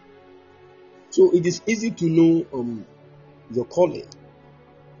 so it is easy to know your calling.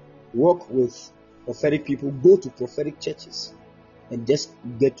 Work with prophetic people, go to prophetic churches and just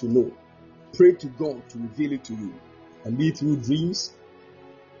get to know. Pray to God to reveal it to you, and be it through dreams.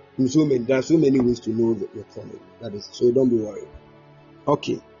 There are so many ways to know your calling. That is, so don't be worried.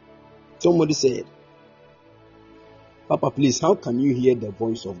 Okay. Somebody said, Papa, please, how can you hear the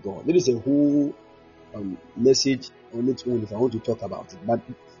voice of God? There is a whole message on its own if I want to talk about it. But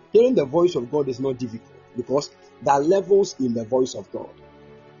hearing the voice of God is not difficult because there are levels in the voice of God.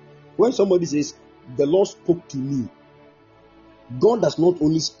 When somebody says, the Lord spoke to me, God does not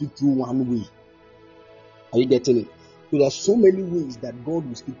only speak through one way. Are you getting it? So there are so many ways that God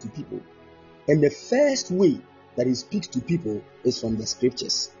will speak to people. And the first way that He speaks to people is from the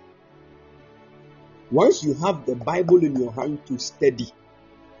scriptures. Once you have the Bible in your hand to study,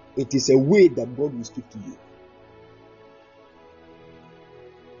 it is a way that God will speak to you.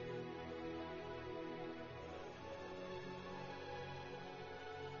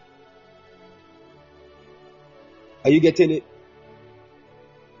 Are you getting it?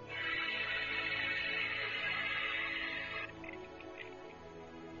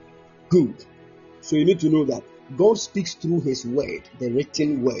 Good. So you need to know that God speaks through His word, the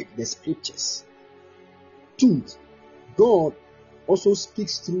written word, the scriptures. 2, God also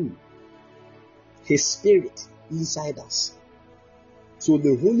speaks through His Spirit inside us. So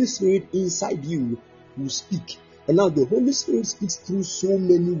the Holy Spirit inside you will speak. And now the Holy Spirit speaks through so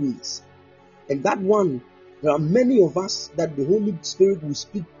many ways. And that one, there are many of us that the Holy Spirit will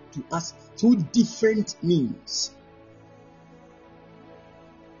speak to us through different means.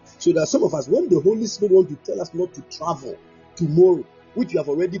 So there are some of us, when the Holy Spirit wants to tell us not to travel tomorrow, which we have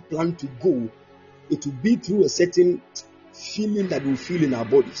already planned to go, it will be through a certain feeling that we feel in our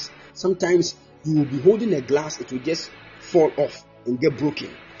bodies. Sometimes you will be holding a glass, it will just fall off and get broken.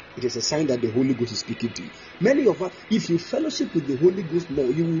 It is a sign that the Holy Ghost is speaking to you. Many of us, if you fellowship with the Holy Ghost more,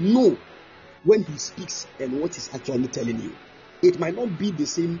 you will know when he speaks and what he's actually telling you. It might not be the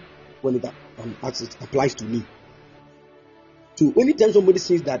same when it applies to me. So anytime somebody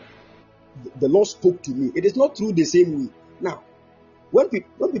says that the Lord spoke to me, it is not true the same way. Now, when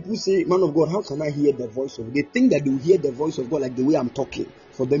people say, man of God, how can I hear the voice of God? They think that they will hear the voice of God like the way I'm talking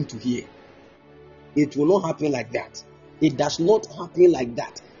for them to hear. It will not happen like that. It does not happen like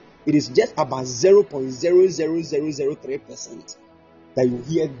that. It is just about 0.00003% that you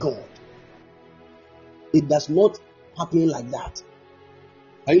hear God. It does not happen like that.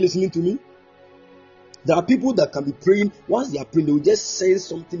 Are you listening to me? There are people that can be praying. Once they are praying, they will just sense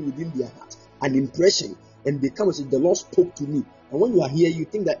something within their heart, an impression, and they come and say, the Lord spoke to me. And when you are here, you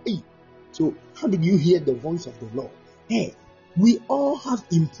think that, hey, so how did you hear the voice of the Lord? Hey, we all have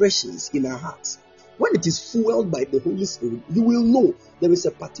impressions in our hearts. When it is fueled by the Holy Spirit, you will know there is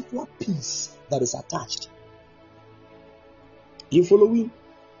a particular peace that is attached. You following?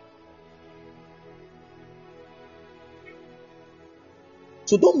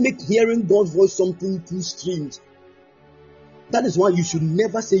 So don't make hearing God's voice something too strange. That is why you should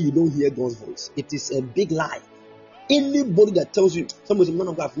never say you don't hear God's voice. It is a big lie. Anybody that tells you, somebody says, man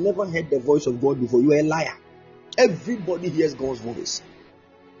of God, I've never heard the voice of God before, you are a liar. Everybody hears God's voice.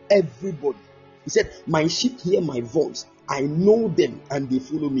 Everybody. He said, my sheep hear my voice. I know them and they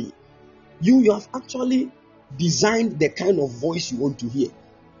follow me. You have actually designed the kind of voice you want to hear.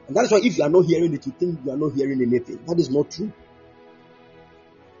 And that's why if you are not hearing it, you think you are not hearing anything. That is not true.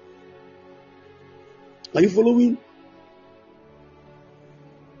 Are you following?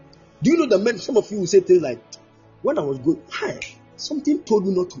 Do you know that some of you will say things like, when I was going, hi, something told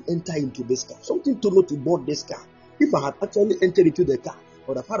me not to enter into this car. Something told me not to board this car. If I had actually entered into the car,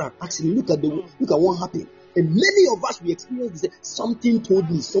 or the father had asked me, look at what happened. And many of us, we experienced this. Something told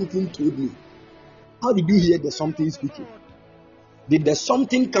me, something told me. How did you hear the something speaking? Did the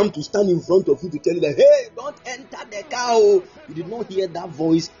something come to stand in front of you to tell you that, hey, don't enter the car? You did not hear that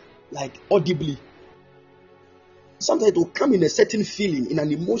voice like audibly. Sometimes it will come in a certain feeling, in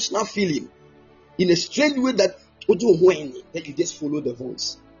an emotional feeling, in a strange way that you just follow the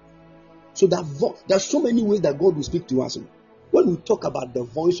voice. So there's so many ways that God will speak to us. When we talk about the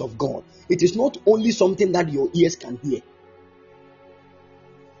voice of God, it is not only something that your ears can hear.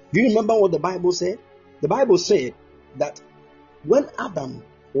 Do you remember what the Bible said? The Bible said that when Adam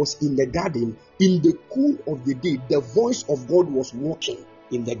was in the garden, in the cool of the day, the voice of God was walking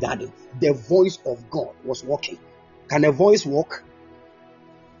in the garden. The voice of God was walking. Can a voice walk?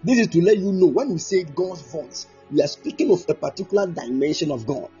 This is to let you know when we say God's voice, we are speaking of a particular dimension of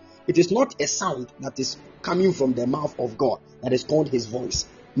God. It is not a sound that is coming from the mouth of God that is called his voice.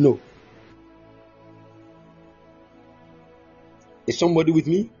 No. Is somebody with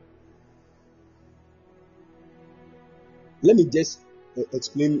me? Let me just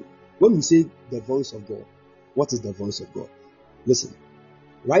explain. When we say the voice of God, what is the voice of God? Listen,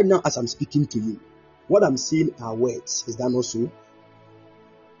 right now as I'm speaking to you, what I'm saying are words. Is that not so?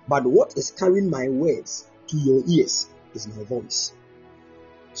 But what is carrying my words to your ears is my voice.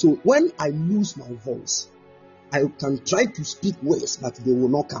 So when I lose my voice, I can try to speak words, but they will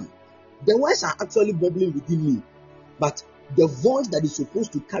not come. The words are actually bubbling within me, but the voice that is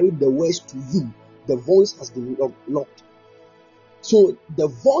supposed to carry the words to you, the voice has been locked. So the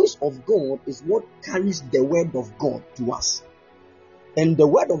voice of God is what carries the word of God to us. And the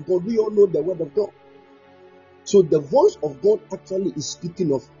word of God, we all know the word of God. So the voice of God actually is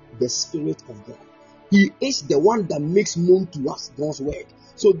speaking of the Spirit of God. He is the one that makes known to us God's word.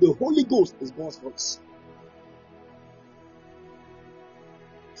 So the Holy Ghost is God's voice.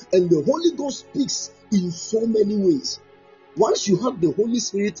 And the Holy Ghost speaks in so many ways. Once you have the Holy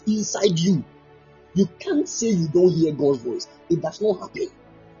Spirit inside you, you can't say you don't hear God's voice. It does not happen.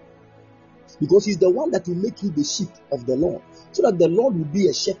 Because he's the one that will make you the sheep of the Lord, so that the Lord will be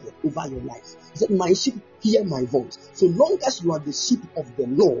a shepherd over your life. He said, my sheep hear my voice. So long as you are the sheep of the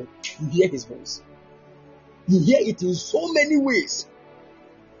Lord, you hear his voice. You hear it in so many ways,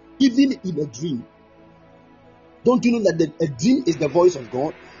 even in a dream. Don't you know that a dream is the voice of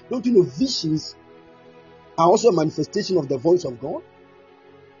God? Don't you know visions are also a manifestation of the voice of God?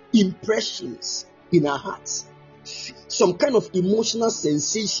 Impressions in our hearts, some kind of emotional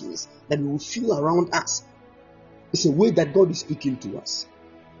sensations that we will feel around us. It's a way that God is speaking to us.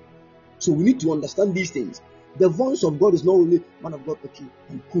 So we need to understand these things. The voice of God is not only, man of God, okay,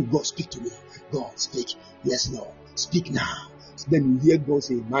 I'm cool, God speak to me. God speak. Yes, Lord, speak now. So then you hear God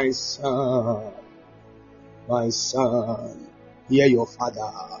say, my son, hear your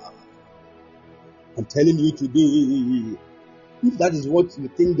father. I'm telling you today, if that is what you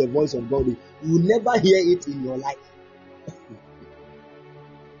think the voice of God is, you will never hear it in your life.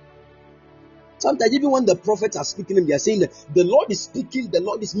 Sometimes even when the prophets are speaking, they are saying that the Lord is speaking, the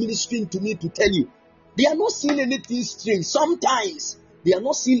Lord is ministering to me to tell you. They are not seeing anything strange. Sometimes they are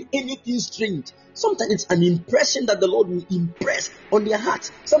not seeing anything strange. Sometimes it's an impression that the Lord will impress on their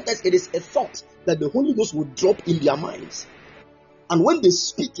hearts. Sometimes it is a thought that the Holy Ghost will drop in their minds. And when they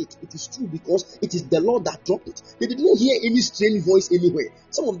speak it, it is true because it is the Lord that dropped it. They did not hear any strange voice anywhere.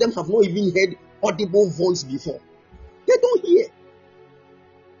 Some of them have not even heard audible voice before. They don't hear.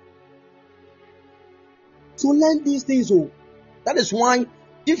 So learn these things. Oh, that is why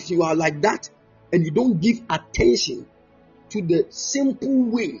if you are like that and you don't give attention to the simple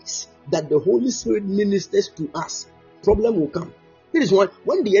ways that the Holy Spirit ministers to us, problem will come. That is why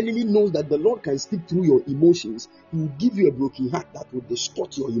when the enemy knows that the Lord can speak through your emotions, he will give you a broken heart that will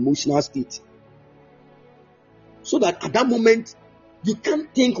distort your emotional state. So that at that moment, you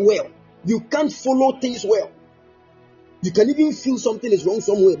can't think well. You can't follow things well. You can even feel something is wrong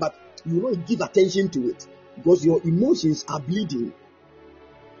somewhere, but you will not give attention to it because your emotions are bleeding.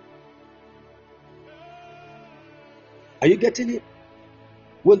 Are you getting it?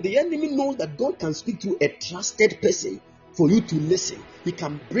 When the enemy knows that God can speak to a trusted person for you to listen, he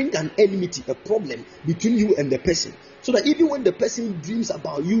can bring an enmity, a problem between you and the person, so that even when the person dreams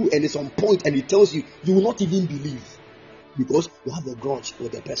about you and is on point and he tells you, you will not even believe because you have a grudge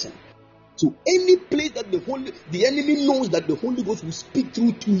with the person. So any place that the enemy knows that the Holy Ghost will speak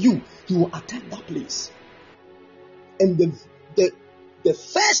through to you, he will attack that place. And the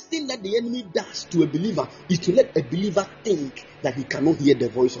first thing that the enemy does to a believer is to let a believer think that he cannot hear the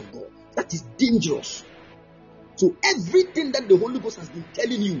voice of God. That is dangerous. So everything that the Holy Ghost has been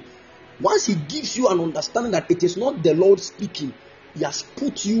telling you, once he gives you an understanding that it is not the Lord speaking, he has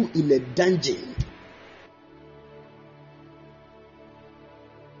put you in a dungeon.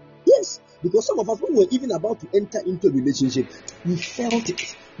 Yes, because some of us, when we were even about to enter into a relationship, we felt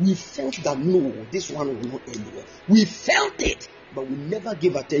it. We felt that no, this one will not end well. We felt it, but we never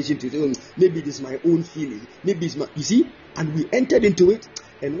gave attention to it. Maybe it is my own feeling. Maybe it's my, you see, and we entered into it.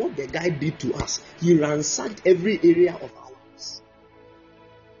 And what the guy did to us, he ransacked every area of our lives.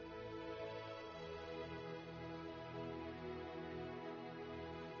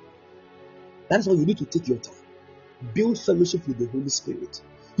 That's why you need to take your time. Build fellowship with the Holy Spirit.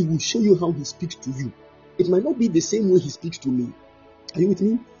 He will show you how he speaks to you. It might not be the same way he speaks to me. Are you with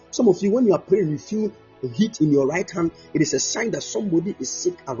me? Some of you, when you are praying, you feel a heat in your right hand. It is a sign that somebody is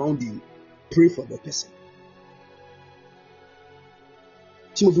sick around you. Pray for the person.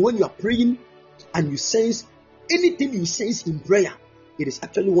 Some of you, when you are praying and you sense anything you sense in prayer, it is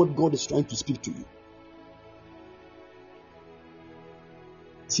actually what God is trying to speak to you.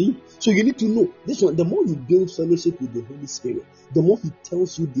 See? So you need to know this one. The more you build fellowship with the Holy Spirit, the more he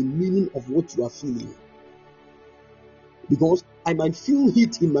tells you the meaning of what you are feeling. Because I might feel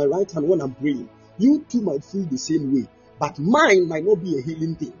heat in my right hand when I'm praying. You too might feel the same way. But mine might not be a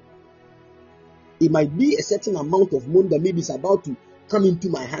healing thing. It might be a certain amount of money that maybe is about to come into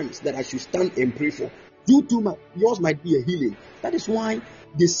my hands that I should stand and pray for. You too, yours might be a healing. That is why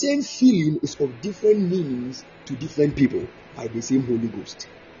the same feeling is of different meanings to different people by the same Holy Ghost.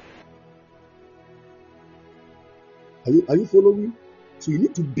 Are you following? So you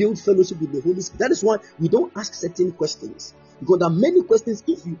need to build fellowship with the Holy Spirit. That is why we don't ask certain questions. Because there are many questions,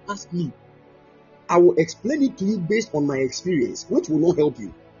 if you ask me, I will explain it to you based on my experience, which will not help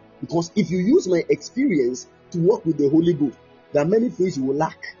you. Because if you use my experience to work with the Holy Ghost, there are many things you will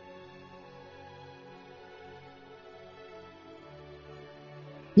lack.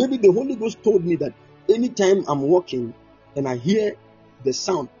 Maybe the Holy Ghost told me that anytime I'm walking and I hear the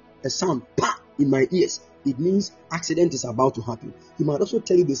sound, a sound, pa, in my ears, it means accident is about to happen. He might also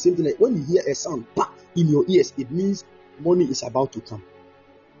tell you the same thing, like when you hear a sound, pa, in your ears, it means money is about to come.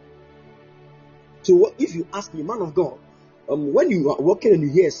 So if you ask me, man of God, when you are walking and you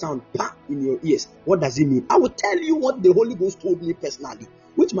hear a sound, pa, in your ears, what does it mean? I will tell you what the Holy Ghost told me personally,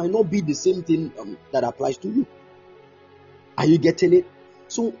 which might not be the same thing that applies to you. Are you getting it?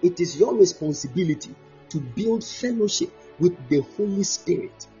 So it is your responsibility to build fellowship with the Holy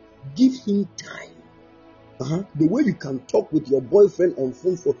Spirit. Give him time. The way you can talk with your boyfriend on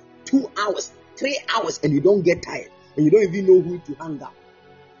phone for 2 hours, 3 hours, and you don't get tired, and you don't even know who to hang up.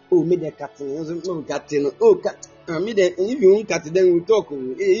 Oh, me the cat, oh cat, me the, if you won't cat, then we talk.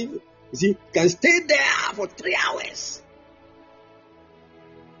 You see, can stay there for 3 hours.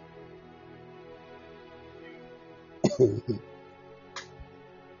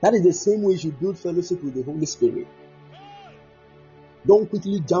 That is the same way you should build fellowship with the Holy Spirit. Don't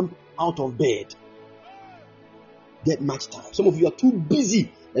quickly jump out of bed. Get much time. Some of you are too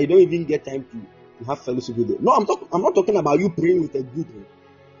busy that you don't even get time to have fellowship with them. No, I'm not talking about you praying with a group.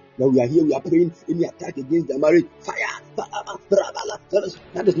 Now we are here, we are praying any attack against the marriage. Fire.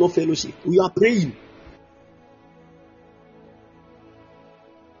 That is not fellowship. We are praying.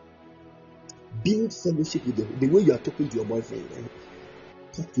 Build fellowship with the way you are talking to your boyfriend.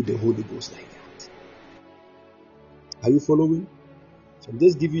 Talk to the Holy Ghost like that. Are you following? So I'm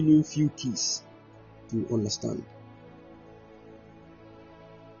just giving you a few keys to understand.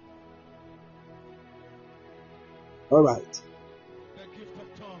 All right.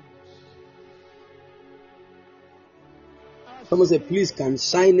 Someone said, please, can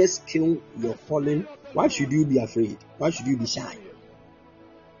shyness kill your calling? Why should you be afraid? Why should you be shy?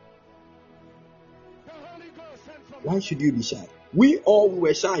 Why should you be shy? We all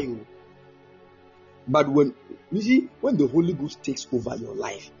were shy. But when the Holy Ghost takes over your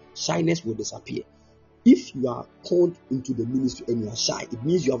life, shyness will disappear. If you are called into the ministry and you are shy, it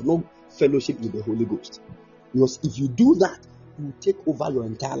means you have no fellowship with the Holy Ghost. Because if you do that, you will take over your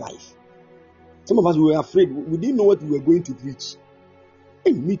entire life. Some of us were afraid. We didn't know what we were going to preach.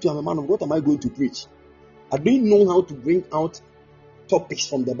 Hey, me too, I'm a man of God. What am I going to preach? I didn't know how to bring out topics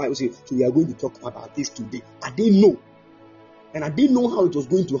from the Bible. So we are going to talk about this today. I didn't know. And I didn't know how it was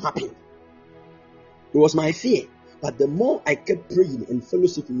going to happen. It was my fear. But the more I kept praying and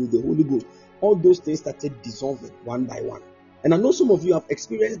fellowshipping with the Holy Ghost, all those things started dissolving one by one. And I know some of you have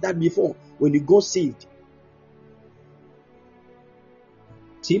experienced that before when you got saved.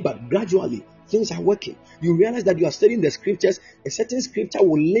 See, but gradually things are working. You realize that you are studying the scriptures. A certain scripture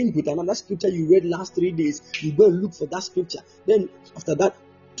will link with another scripture you read last 3 days. You go and look for that scripture. Then after that,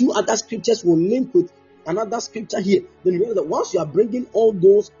 2 other scriptures will link with another scripture here. Then you realize that once you are bringing all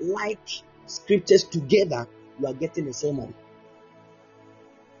those like scriptures together, you are getting a sermon.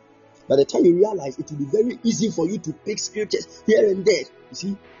 By the time you realize, it will be very easy for you to pick scriptures here and there. You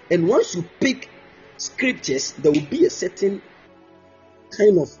see, and once you pick scriptures, there will be a certain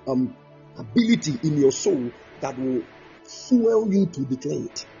kind of ability in your soul that will fuel you to declare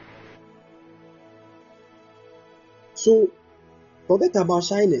it. So forget about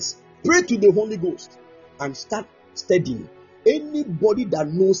shyness. Pray to the Holy Ghost and start studying. Anybody that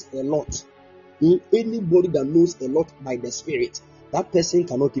knows a lot, by the Spirit, that person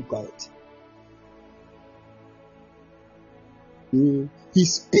cannot keep quiet. He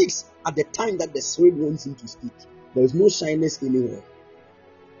speaks at the time that the Spirit wants him to speak. There is no shyness anywhere.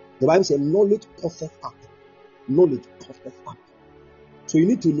 The Bible says knowledge puffeth up. Knowledge puffeth up. So you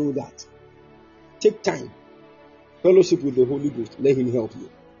need to know that. Take time. Fellowship with the Holy Ghost. Let him help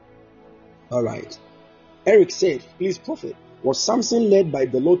you. All right. Eric said, please, prophet, was Samson led by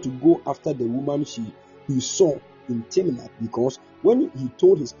the Lord to go after the woman he saw in Timnath? Because when he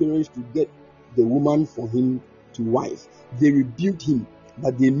told his parents to get the woman for him to wife, they rebuked him,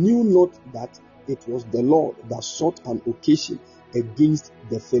 but they knew not that it was the Lord that sought an occasion against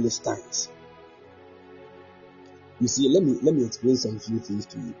the Philistines. You see, let me explain some few things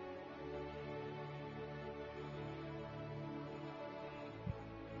to you.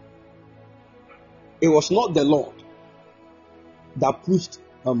 It was not the Lord that pushed.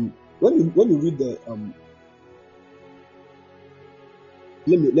 When you read the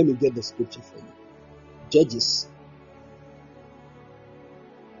let me get the scripture for you. Judges.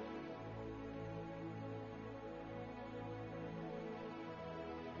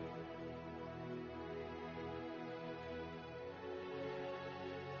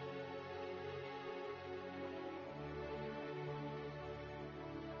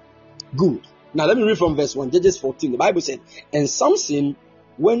 Good. Now let me read from verse 1, Judges 14. The Bible said, and Samson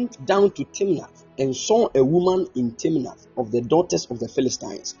went down to Timnath and saw a woman in Timnath of the daughters of the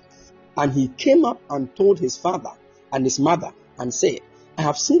Philistines. And he came up and told his father and his mother and said, I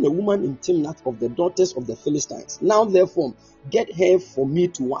have seen a woman in Timnath of the daughters of the Philistines. Now therefore get her for me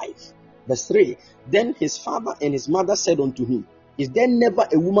to wife. Verse 3, then his father and his mother said unto him, is there never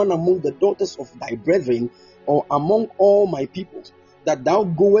a woman among the daughters of thy brethren or among all my people, that thou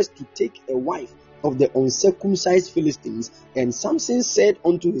goest to take a wife of the uncircumcised Philistines? And Samson said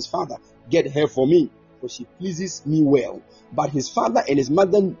unto his father, get her for me, for she pleases me well. But his father and his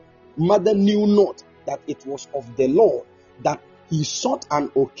mother knew not that it was of the Lord that he sought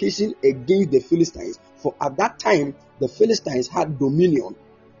an occasion against the Philistines. For at that time the Philistines had dominion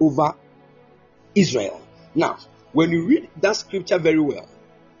over Israel. Now, when you read that scripture very well,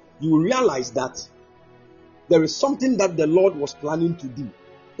 you will realize that there is something that the Lord was planning to do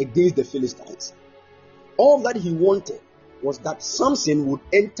against the Philistines. All that he wanted was that Samson would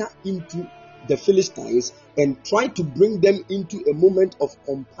enter into the Philistines and try to bring them into a moment of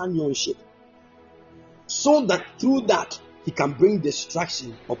companionship, so that through that he can bring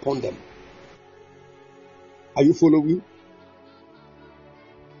destruction upon them. Are you following?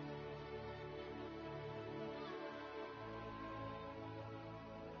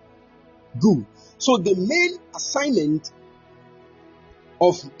 Good. So the main assignment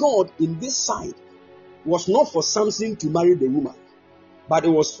of God in this side was not for Samson to marry the woman, but it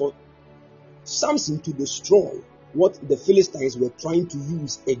was for Samson to destroy what the Philistines were trying to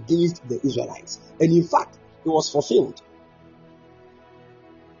use against the Israelites. And in fact, it was fulfilled.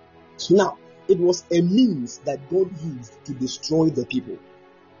 So now, it was a means that God used to destroy the people.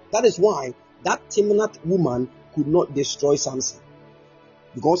 That is why that Timnath woman could not destroy Samson,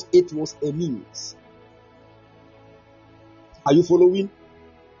 because it was a means. Are you following?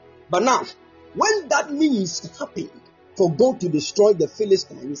 But now, when that means happened for God to destroy the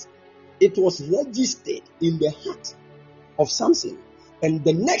Philistines, it was registered in the heart of Samson. And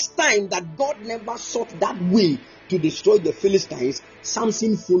the next time that God never sought that way to destroy the Philistines,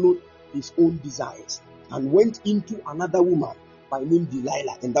 Samson followed his own desires and went into another woman by name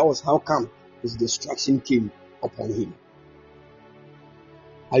Delilah. And that was how come his destruction came upon him.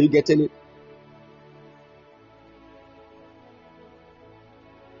 Are you getting it?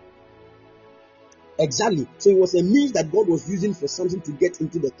 Exactly. So it was a means that God was using for Samson to get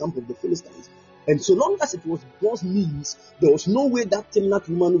into the camp of the Philistines. And so long as it was God's means, there was no way that Timnath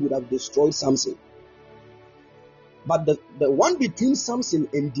woman would have destroyed Samson. But the one between Samson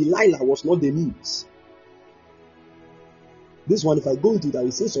and Delilah was not the means. This one, if I go into it, I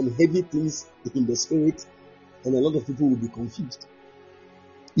will say some heavy things in the spirit, and a lot of people will be confused.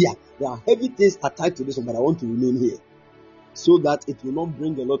 Yeah, there are heavy things attached to this one, but I want to remain here so that it will not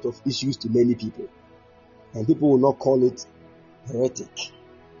bring a lot of issues to many people. And people will not call it heretic.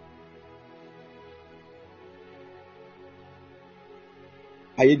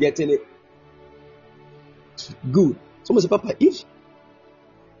 Are you getting it? Good. Someone say, Papa, if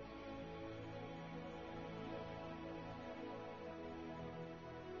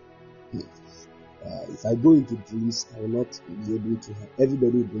I go into dreams, I will not be able to have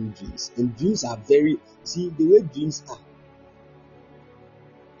everybody will bring dreams. And dreams are very, see, the way dreams are.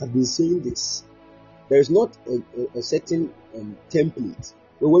 I've been saying this. There is not a certain template.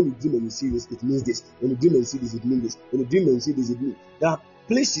 But when you dream and you see this, it means this. When you dream and you see this, it means this. When you dream and you see this, it means. There are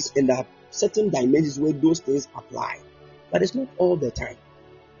places and there are certain dimensions where those things apply. But it's not all the time.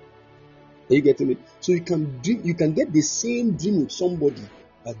 Are you getting it? So you can get the same dream with somebody,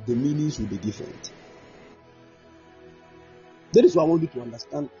 but the meanings will be different. That is why I want you to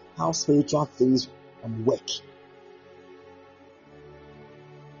understand how spiritual things work.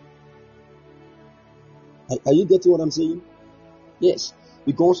 Are you getting what I'm saying? Yes.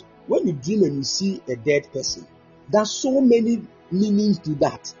 Because when you dream and you see a dead person, there are so many meanings to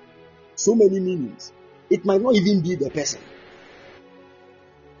that. So many meanings. It might not even be the person.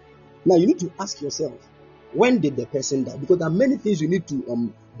 Now you need to ask yourself, when did the person die? Because there are many things you need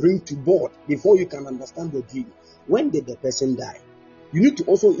to bring to board before you can understand the dream. When did the person die? You need to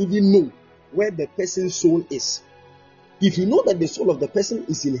also even know where the person's soul is. If you know that the soul of the person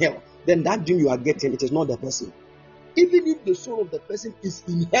is in hell, then that dream you are getting, it is not the person. Even if the soul of the person is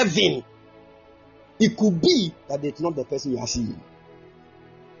in heaven, it could be that it's not the person you are seeing.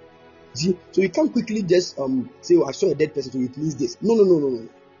 See? So you can't quickly just say, oh, I saw a dead person, so it means this. No.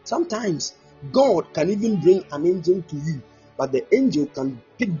 Sometimes God can even bring an angel to you, but the angel can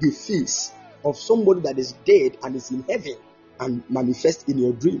pick the face of somebody that is dead and is in heaven and manifest in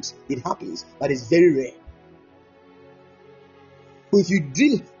your dreams. It happens, but it's very rare. If you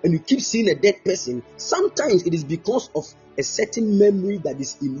dream and you keep seeing a dead person, sometimes it is because of a certain memory that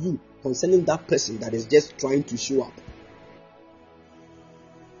is in you concerning that person that is just trying to show up.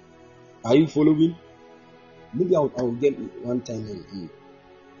 Are you following? Maybe I'll get one time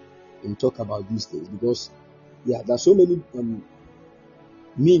and talk about these things, because there are so many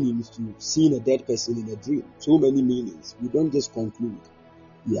meanings to seeing a dead person in a dream. So many meanings. We don't just conclude.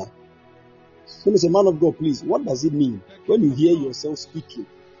 Yeah. So, say, man of God, please, what does it mean when you hear yourself speaking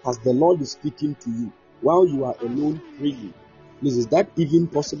as the Lord is speaking to you while you are alone praying? Please, is that even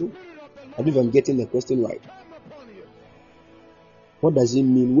possible? I believe I'm getting the question right. What does it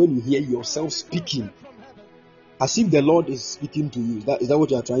mean when you hear yourself speaking as if the Lord is speaking to you? Is that what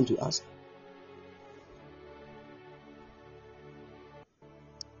you are trying to ask?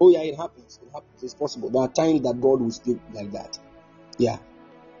 Oh yeah, it happens. It happens. It's possible. There are times that God will speak like that. Yeah.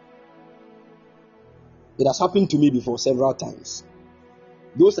 It has happened to me before several times.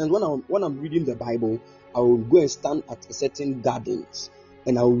 Those times when I'm reading the Bible, I will go and stand at a certain gardens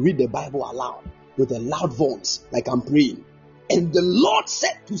and I will read the Bible aloud with a loud voice, like I'm praying. And the Lord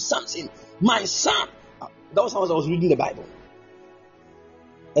said to Samson, my son. That was how I was reading the Bible.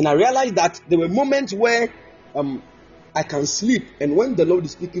 And I realized that there were moments where I can sleep, and when the Lord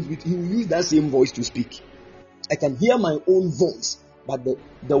is speaking with you, He will use that same voice to speak. I can hear my own voice but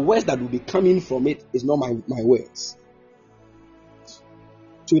the words that will be coming from it is not my words.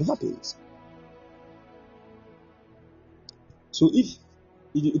 So it happens. So if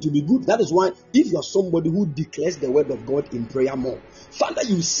it will be good. That is why if you are somebody who declares the word of God in prayer more, Father,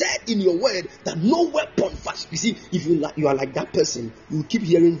 you said in your word that no weapon fast. You see, if you are like that person, you keep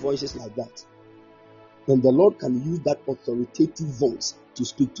hearing voices like that. Then the Lord can use that authoritative voice to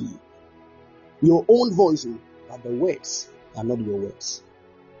speak to you. Your own voice, but the words are not your words.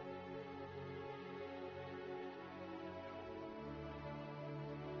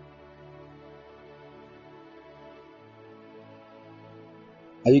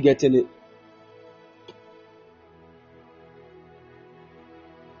 Are you getting it?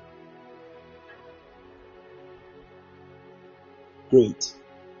 Great.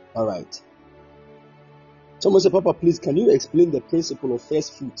 All right. Someone said, Papa, please, can you explain the principle of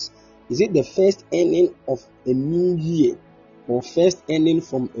first fruits? Is it the first earning of a new year or first earning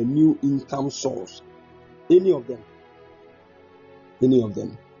from a new income source? Any of them. Any of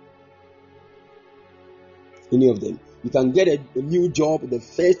them. Any of them. You can get a new job, the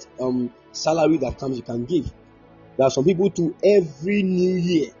first salary that comes, you can give. There are some people too, every new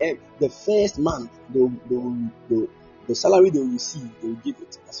year, the first month, the salary they will receive, they will give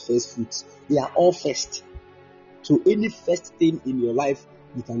it as first fruits. They are all first. So any first thing in your life,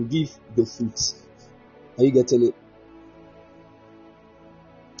 you can give the fruits. Are you getting it?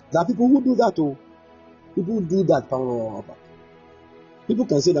 There are people who do that. People who do that. People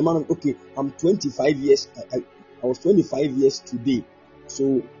can say, the man, okay, I'm 25 years. I was 25 years today.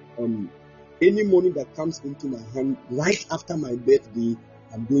 So any money that comes into my hand right after my birthday,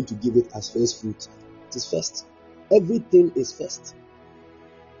 I'm going to give it as first fruit. It is first. Everything is first.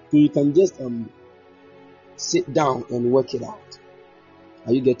 So you can just sit down and work it out.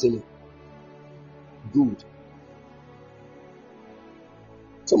 Are you getting it? Good.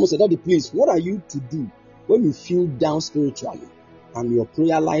 Someone said, Daddy, please, what are you to do when you feel down spiritually and your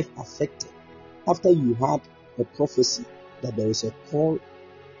prayer life affected after you had a prophecy that there is a call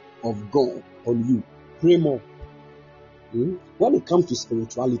of God on you? Pray more. When it comes to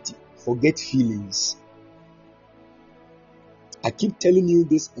spirituality, forget feelings. I keep telling you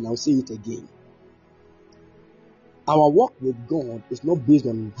this and I'll say it again. Our walk with God is not based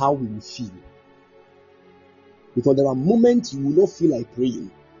on how we will feel. Because there are moments you will not feel like praying.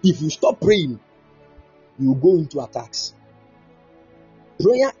 If you stop praying, you will go into attacks.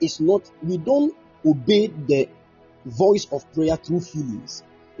 Prayer is not, we don't obey the voice of prayer through feelings.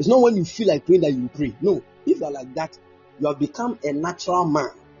 It's not when you feel like praying that you pray. No, if you are like that, you have become a natural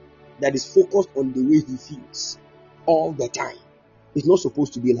man that is focused on the way he feels all the time. It's not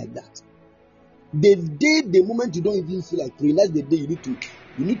supposed to be like that. The moment you don't even feel like praying, that's the day you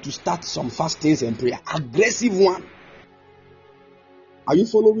need to start some fastings and prayer. Aggressive one. Are you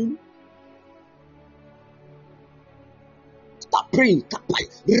following? Start praying.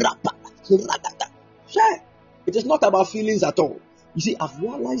 It is not about feelings at all. You see, I've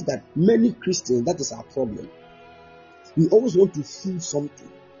realized that many Christians, that is our problem. We always want to feel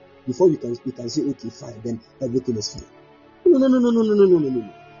something before you can say, okay, fine, then everything is fine.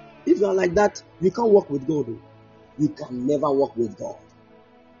 No. If you are like that, you can't walk with God. You can never walk with God.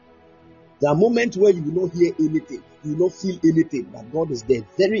 There are moments where you will not hear anything, you will not feel anything, but God is there,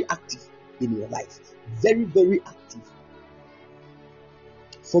 very active in your life. Very, very active.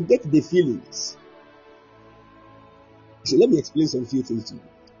 Forget the feelings. So let me explain some few things to you.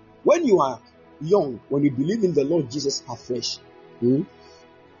 When you are young, when you believe in the Lord Jesus afresh,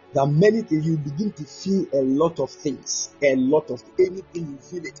 there are many things. You begin to feel a lot of things. Anything you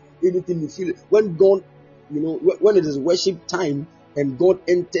feel it. When God, when it is worship time and God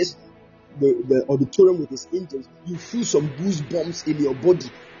enters the auditorium with his angels, you feel some goosebumps in your body,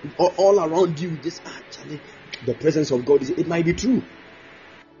 all around you. Just actually, the presence of God it might be true.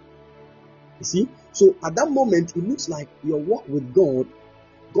 You see, so at that moment, it looks like your walk with God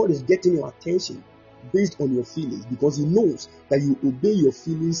is getting your attention based on your feelings, because he knows that you obey your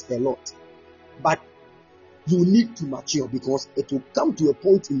feelings a lot. But you need to mature, because it will come to a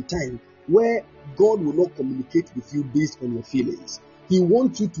point in time where God will not communicate with you based on your feelings. He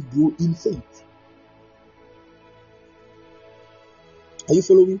wants you to grow in faith. Are you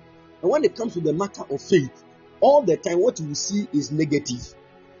following? And when it comes to the matter of faith, all the time what you will see is negative.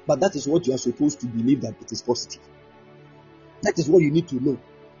 But that is what you are supposed to believe, that it is positive. That is what you need to know.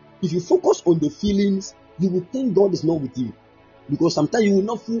 If you focus on the feelings, you will think God is not with you. Because sometimes you will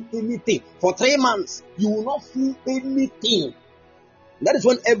not feel anything. For 3 months, you will not feel anything. That is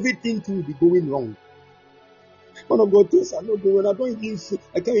when everything will be going wrong. One of God, things are not going. I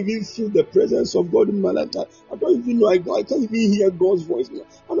can't even feel the presence of God in my life. I don't even know. I can't even hear God's voice.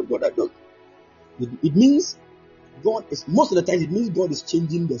 One of God, I don't. It means God is, most of the time, it means God is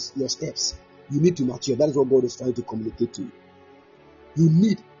changing your steps. You need to mature. That is what God is trying to communicate to you. You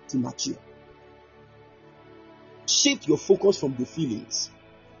need to mature. Shift your focus from the feelings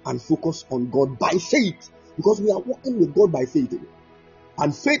and focus on God by faith. Because we are walking with God by faith.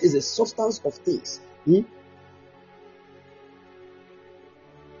 And faith is a substance of things.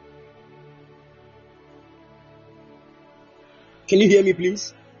 Can you hear me,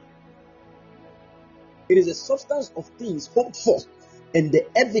 please? It is a substance of things hoped for and the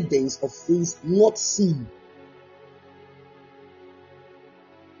evidence of things not seen.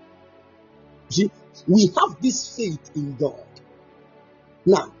 See, we have this faith in God.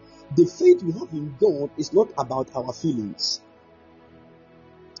 Now, the faith we have in God is not about our feelings.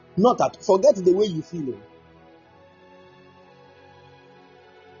 Forget the way you feel.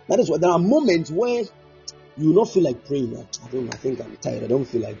 That is why there are moments where you will not feel like praying. I think I'm tired. I don't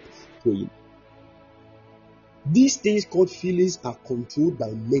feel like praying. These things called feelings are controlled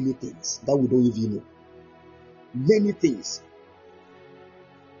by many things that we don't even know. Many things.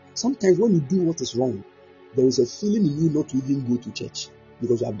 Sometimes when you do what is wrong, there is a feeling in you not to even go to church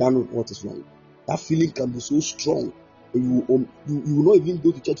because you have done what is wrong. That feeling can be so strong, and you will not even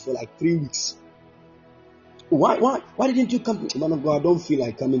go to church for like 3 weeks. Why didn't you come? Man of God, I don't feel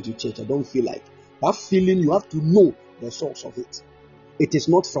like coming to church. I don't feel like. That feeling, you have to know the source of it. It is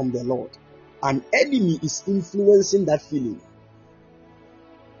not from the Lord. An enemy is influencing that feeling.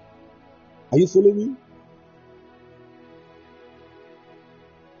 Are you following me?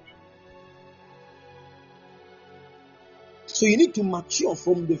 So you need to mature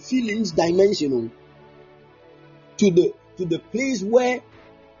from the feelings dimension to the place where,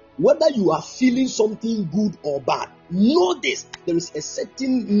 whether you are feeling something good or bad, know this. There is a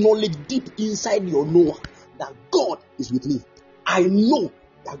certain knowledge deep inside your knower that God is with me. I know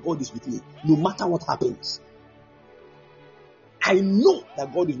that God is with me, no matter what happens. I know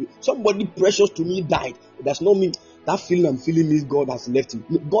that God is with me. Somebody precious to me died. It does not mean that feeling I'm feeling means God has left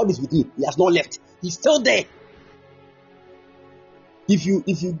me. God is with me. He has not left. He's still there. If you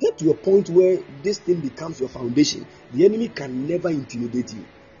get to a point where this thing becomes your foundation, the enemy can never intimidate you.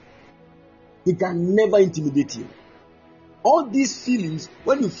 He can never intimidate you. All these feelings,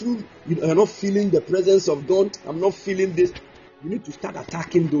 when you feel you are not feeling the presence of God, I'm not feeling this, you need to start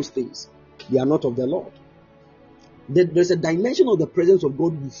attacking those things. They are not of the Lord. There's a dimension of the presence of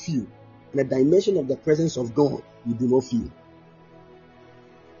God you feel, and a dimension of the presence of God you do not feel.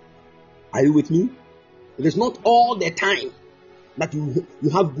 Are you with me? It is not all the time that you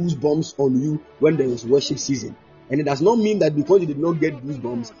have goosebumps on you when there is worship season. And it does not mean that because you did not get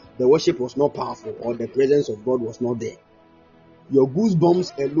goosebumps, the worship was not powerful or the presence of God was not there. Your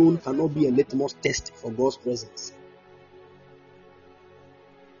goosebumps alone cannot be a litmus test for God's presence.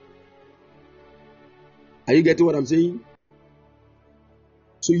 Are you getting what I'm saying?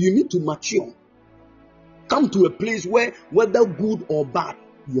 So you need to mature. Come to a place where, whether good or bad,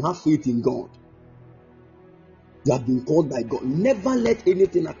 you have faith in God. You have been called by God. Never let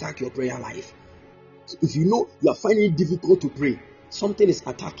anything attack your prayer life. If you know you are finding it difficult to pray, something is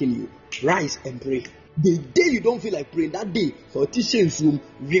attacking you, rise and pray. The day you don't feel like praying, that day, for teachings room,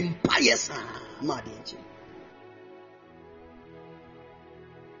 are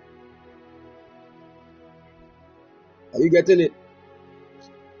you getting it?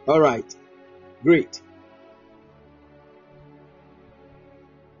 All right, great.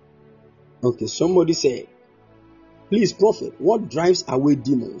 Okay, somebody say, please, prophet, what drives away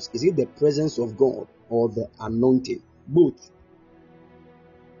demons? Is it the presence of God or the anointing? Both.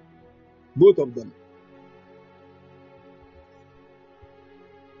 Both of them.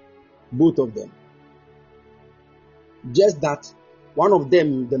 Both of them. Just that one of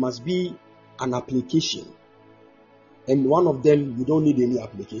them, there must be an application. And one of them, you don't need any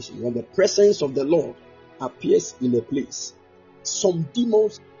application. When the presence of the Lord appears in a place, some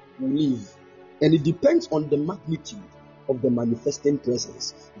demons will leave. And it depends on the magnitude of the manifesting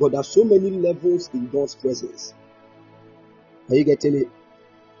presence. But there are so many levels in God's presence. Are you getting it?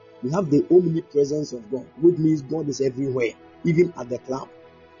 We have the omnipresence of God, which means God is everywhere, even at the club.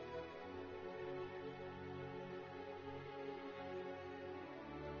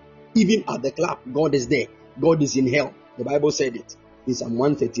 Even at the club, God is there. God is in hell. The Bible said it in Psalm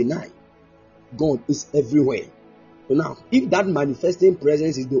 139. God is everywhere. So now, if that manifesting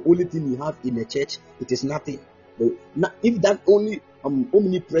presence is the only thing you have in a church, it is nothing. If that only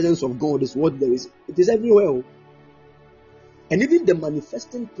omnipresence of God is what there is, it is everywhere. And even the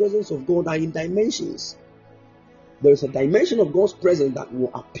manifesting presence of God are in dimensions. There is a dimension of God's presence that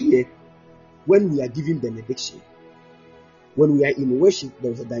will appear when we are giving benediction. When we are in worship,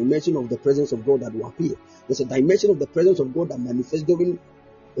 there is a dimension of the presence of God that will appear. There's a dimension of the presence of God that manifests during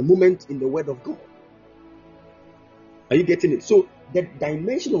the moment in the Word of God. Are you getting it? So the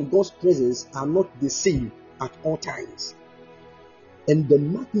dimension of God's presence are not the same at all times. And the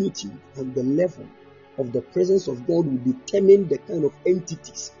magnitude and the level of the presence of God will determine the kind of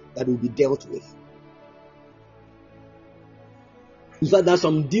entities that will be dealt with. In fact, there are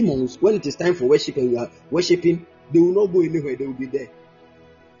some demons, when it is time for worship and you are worshiping, they will not go anywhere, they will be there.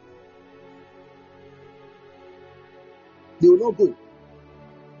 They will not go.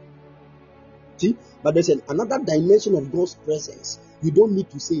 See? But there's another dimension of God's presence. You don't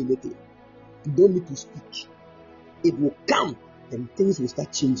need to say anything. You don't need to speak. It will come and things will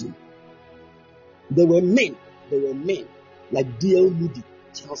start changing. There were men like D.L. Moody,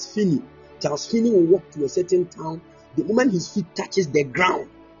 Charles Finney. Charles Finney will walk to a certain town. The moment his feet touches the ground,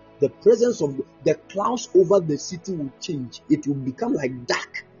 the presence of the clouds over the city will change. It will become like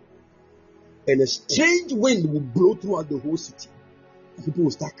dark. And a strange wind will blow throughout the whole city. People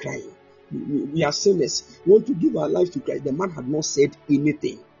will start crying. We are sinners. We want to give our life to Christ. The man had not said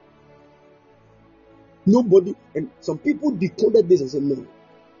anything. Nobody, and some people decoded this and said, no.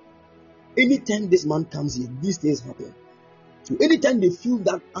 Anytime this man comes here, these things happen. So anytime they feel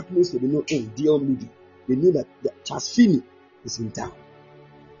that atmosphere, they know, oh, dear Moody. They knew that Charles Finney is in town.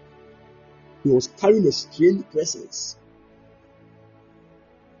 He was carrying a strange presence.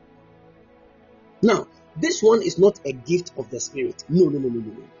 Now, this one is not a gift of the Spirit. No.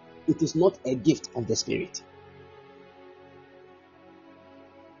 It is not a gift of the Spirit.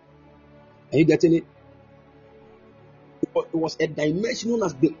 Are you getting it? It was a dimension known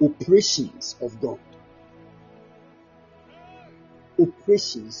as the operations of God.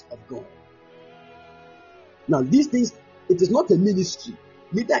 Operations of God. Now, these things, it is not a ministry.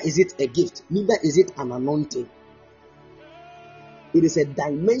 Neither is it a gift. Neither is it an anointing. It is a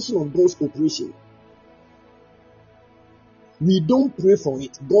dimension of God's operation. We don't pray for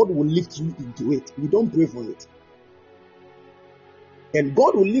it. God will lift you into it. We don't pray for it. And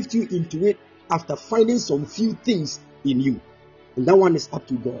God will lift you into it after finding some few things in you. And that one is up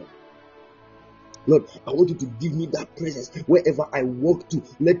to God. Lord, I want you to give me that presence. Wherever I walk to,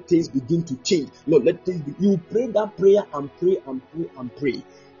 let things begin to change. Lord, let things be. You pray that prayer and pray.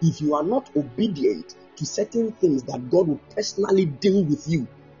 If you are not obedient to certain things that God will personally deal with you,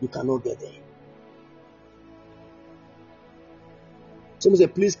 you cannot get there. Someone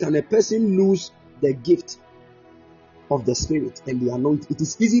said, please, can a person lose the gift of the Spirit and the anointing? It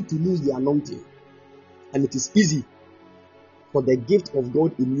is easy to lose the anointing. And it is easy for the gift of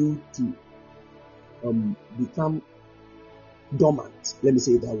God in you to become dormant. Let me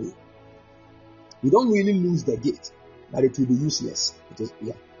say it that way. You don't really lose the gift, but it will be useless.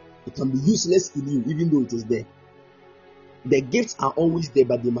 It can be useless in you, even though it is there. The gifts are always there,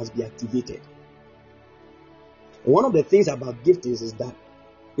 but they must be activated. And one of the things about giftings is that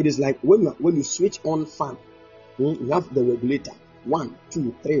it is like when you switch on fan, you have the regulator 1,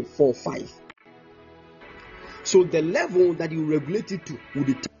 2, 3, 4, 5. So the level that you regulate it to will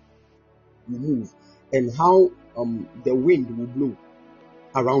determine you move and how the wind will blow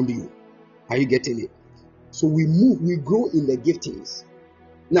around you. Are you getting it? So we move, we grow in the giftings.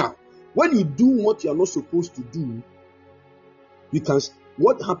 Now, when you do what you are not supposed to do,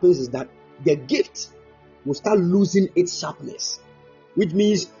 what happens is that the gift will start losing its sharpness, which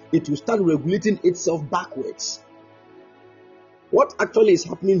means it will start regulating itself backwards. What actually is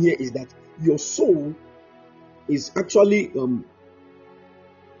happening here is that your soul is actually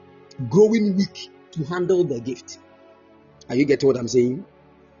growing weak to handle the gift. Are you getting what I'm saying?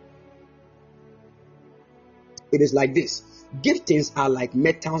 It is like this. Giftings are like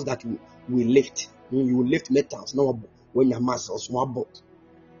metals that we lift. You will lift metals now when your muscles wobble.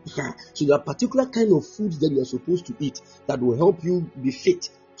 So there are particular kind of foods that you are supposed to eat that will help you be fit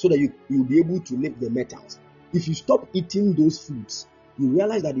so that you'll be able to lift the metals. If you stop eating those foods, you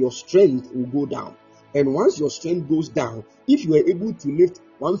realize that your strength will go down. And once your strength goes down, if you are able to lift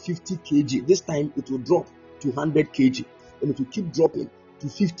 150 kg, this time it will drop to 100 kg. And it will keep dropping to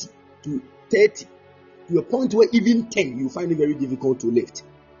 50, to 30, to a point where even 10, you find it very difficult to lift.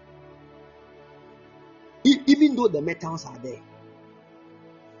 Even though the metals are there.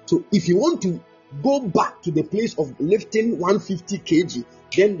 So if you want to go back to the place of lifting 150 kg,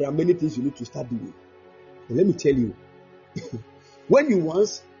 then there are many things you need to start doing. And let me tell you, when you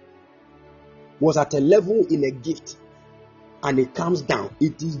once was at a level in a gift and it comes down,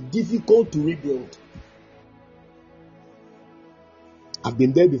 it is difficult to rebuild. I've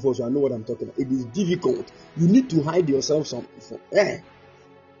been there before, so I know what I'm talking about. It is difficult. You need to hide yourself So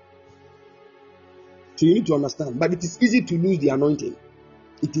you need to understand. But it is easy to lose the anointing.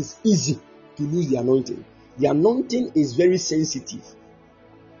 It is easy to lose the anointing. The anointing is very sensitive.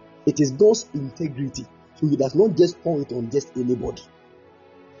 It is God's integrity. So He does not just pour it on just anybody.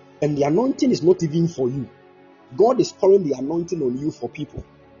 And the anointing is not even for you. God is pouring the anointing on you for people.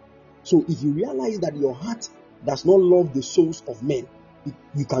 So if you realize that your heart does not love the souls of men,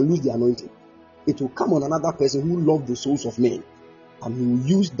 you can lose the anointing. It will come on another person who loves the souls of men, and he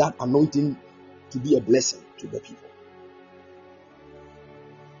will use that anointing to be a blessing to the people.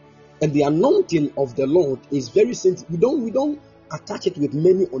 And the anointing of the Lord is very sensitive. We don't attach it with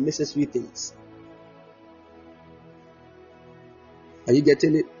many unnecessary things. Are you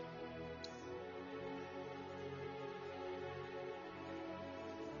getting it?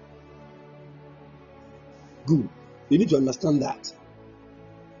 Good. You need to understand that.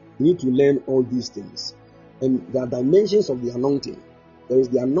 You need to learn all these things. And there are dimensions of the anointing. There is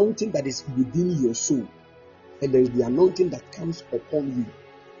the anointing that is within your soul, and there is the anointing that comes upon you.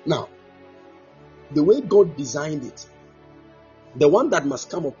 Now, the way God designed it, the one that must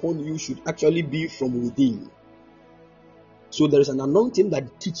come upon you should actually be from within. So there is an anointing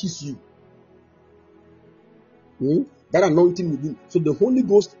that teaches you. That anointing within. So the Holy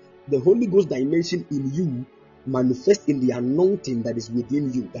Ghost dimension in you manifests in the anointing that is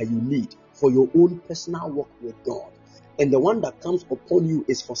within you that you need for your own personal work with God. And the one that comes upon you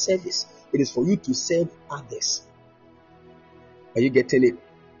is for service. It is for you to serve others. Are you getting it?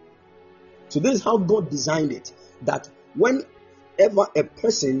 So this is how God designed it. That whenever a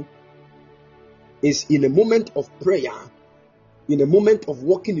person is in a moment of prayer, in a moment of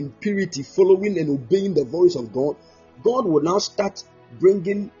walking in purity, following and obeying the voice of God, God will now start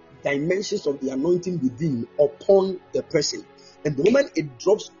bringing dimensions of the anointing within upon the person. And the moment it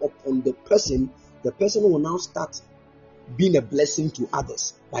drops upon the person will now start being a blessing to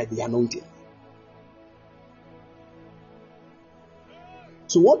others by the anointing.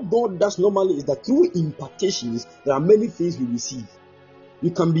 So what God does normally is that through impartations, there are many things we receive.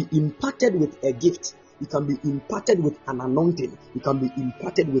 You can be imparted with a gift. You can be imparted with an anointing. You can be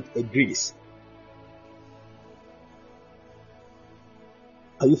imparted with a grace.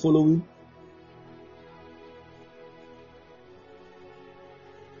 Are you following?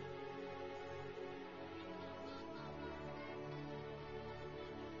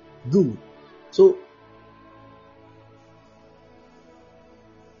 Good. So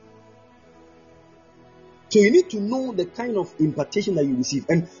you need to know the kind of impartation that you receive,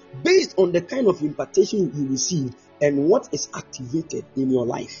 and based on the kind of impartation you receive and what is activated in your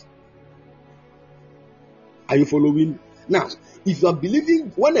life. Are you following? Now, if you are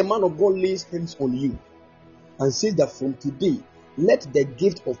believing, when a man of God lays hands on you and says that from today, let the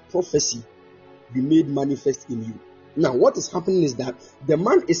gift of prophecy be made manifest in you. Now, what is happening is that the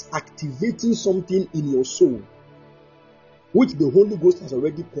man is activating something in your soul, which the Holy Ghost has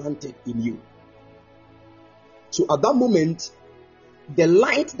already planted in you. So at that moment, the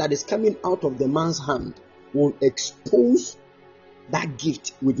light that is coming out of the man's hand will expose that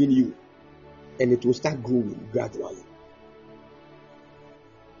gift within you, and it will start growing gradually.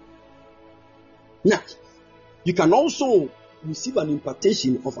 Now, you can also receive an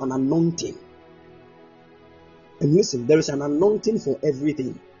impartation of an anointing. And listen, there is an anointing for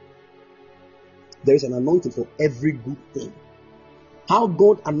everything. There is an anointing for every good thing. How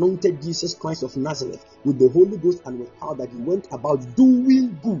God anointed Jesus Christ of Nazareth with the Holy Ghost and with power, that he went about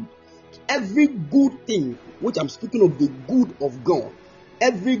doing good. Every good thing, which I'm speaking of the good of God,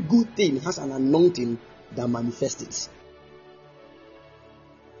 every good thing has an anointing that manifests it.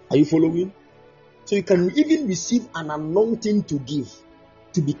 Are you following? So you can even receive an anointing to give,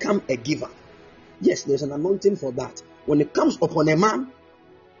 to become a giver. Yes, there's an anointing for that. When it comes upon a man,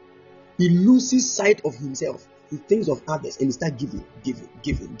 he loses sight of himself. He thinks of others and he starts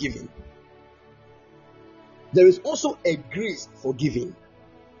giving. There is also a grace for giving.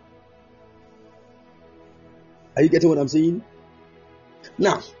 Are you getting what I'm saying?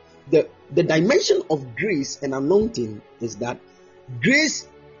 Now, the dimension of grace and anointing is that grace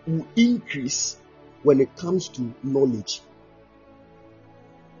will increase when it comes to knowledge.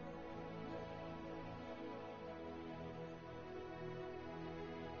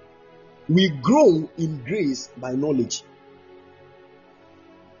 We grow in grace by knowledge,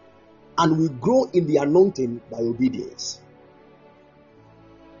 and we grow in the anointing by obedience.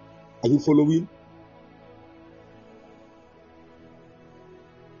 Are you following?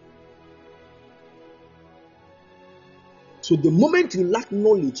 So the moment you lack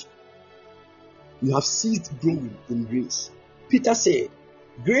knowledge, you have ceased growing in grace. Peter said,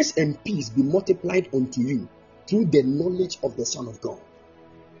 grace and peace be multiplied unto you through the knowledge of the Son of God.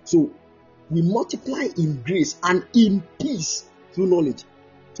 So we multiply in grace and in peace through knowledge.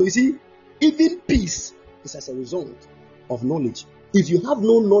 So you see, even peace is as a result of knowledge. If you have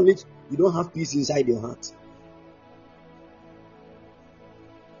no knowledge, you don't have peace inside your heart.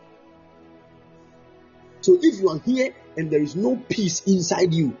 So if you are here and there is no peace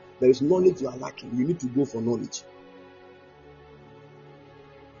inside you, there is knowledge you are lacking. You need to go for knowledge.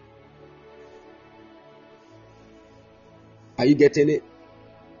 Are you getting it?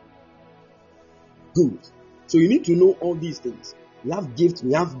 Good. So you need to know all these things. We have gifts,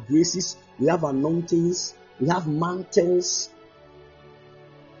 we have graces, we have anointings, we have mantles.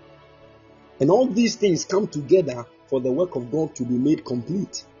 And all these things come together for the work of God to be made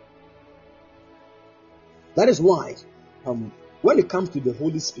complete. That is why, when it comes to the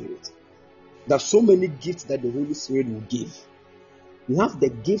Holy Spirit, there are so many gifts that the Holy Spirit will give. We have the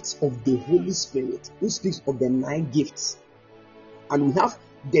gifts of the Holy Spirit, who speaks of the 9 gifts. And we have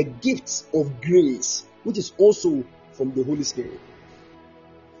the gifts of grace, which is also from the Holy Spirit.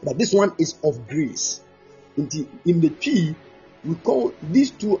 But this one is of grace. In the P, we call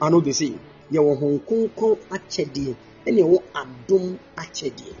these two are not the same. They are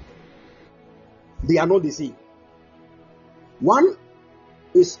not the same. One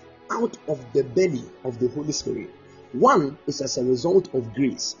is out of the belly of the Holy Spirit. One is as a result of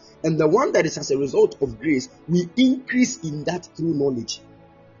grace. And the one that is as a result of grace, we increase in that through knowledge.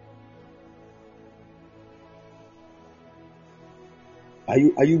 Are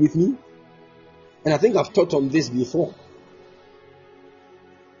you with me? And I think I've taught on this before.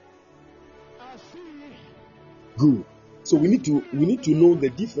 Good. So we need to know the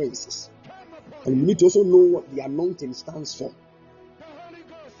differences. And we need to also know what the anointing stands for.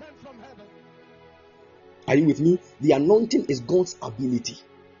 Are you with me? The anointing is God's ability.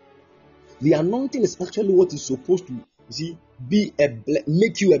 The anointing is actually what is supposed to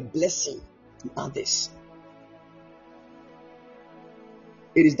make you a blessing to others.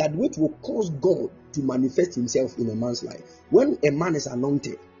 It is that which will cause God to manifest himself in a man's life. When a man is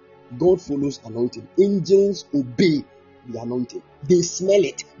anointed, God follows anointing. Angels obey the anointing. They smell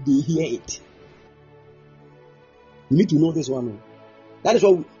it, they hear it. You need to know this one. That is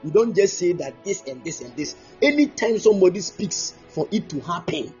why we don't just say that this and this and this. Anytime somebody speaks for it to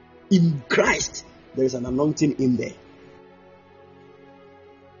happen in Christ, there is an anointing in there.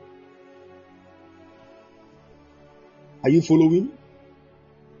 Are you following?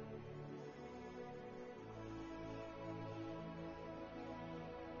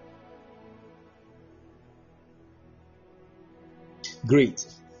 Great.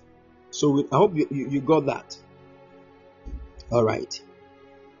 So I hope you got that. All right.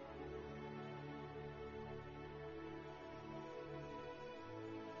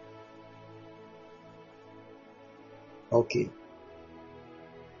 Okay.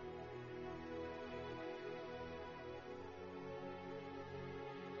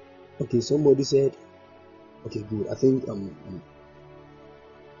 Okay, somebody said, okay, good. I think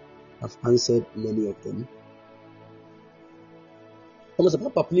I've answered many of them. Thomas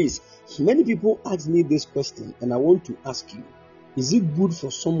Papa, please. Many people ask me this question, and I want to ask you: is it good for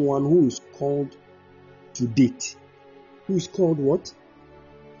someone who is called to date? Who is called what?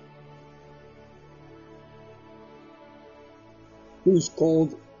 Who is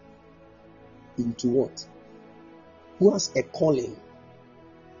called into what? Who has a calling?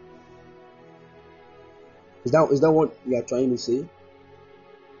 Is that what you are trying to say?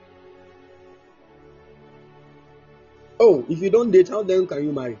 Oh, if you don't date, how then can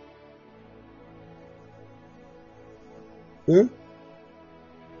you marry? Huh?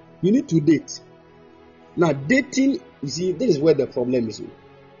 You need to date. Now, dating, you see, this is where the problem is.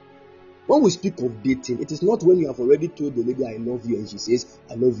 When we speak of dating, it is not when you have already told the lady I love you and she says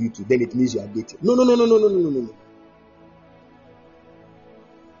I love you too, then it means you are dating. No.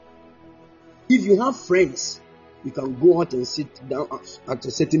 If you have friends, you can go out and sit down at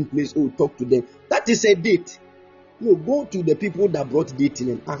a certain place, talk to them. That is a date. No, go to the people that brought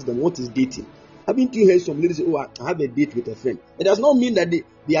dating and ask them what is dating. Haven't you heard some ladies say, I have a date with a friend? It does not mean that they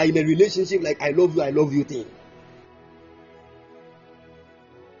are in a relationship like I love you thing.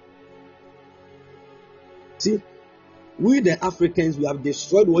 See, we the Africans, we have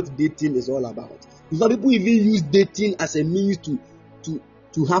destroyed what dating is all about. Some people even use dating as a means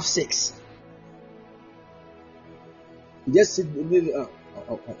to have sex. Just sit,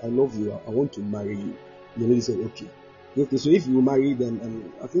 I love you, I want to marry you. The lady said, okay, so if you marry,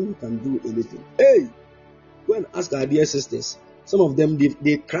 then I think you can do anything. Hey, go and ask our dear sisters. Some of them,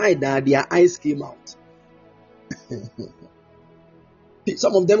 they cried that their eyes came out.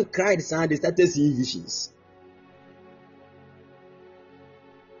 Some of them cried, son, they started seeing visions.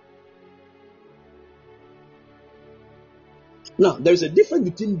 Now, there is a difference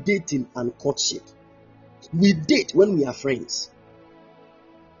between dating and courtship. We date when we are friends.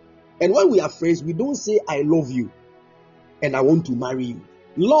 And when we are friends, we don't say, I love you and I want to marry you.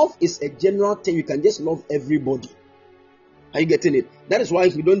 Love is a general thing. You can just love everybody. Are you getting it? That is why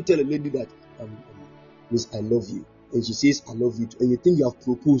if you don't tell a lady that, Miss, I love you, and she says, I love you too, and you think you have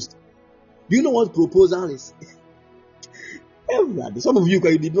proposed. Do you know what proposal is? Some of you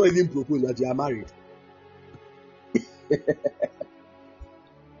did not even propose, but you are married.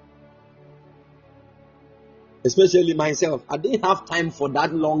 Especially myself, I didn't have time for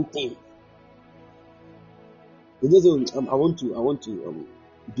that long thing. I want to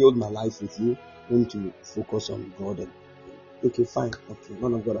build my life with you. I want to focus on God. And okay, fine. Okay,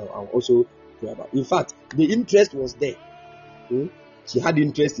 man of God, I'll also pray about. In fact, the interest was there. She had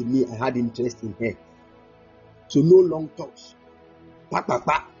interest in me. I had interest in her. So no long talks. And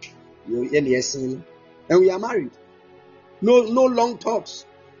we are married. No long talks.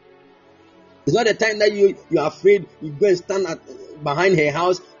 It's not the time that you are afraid you go and stand behind her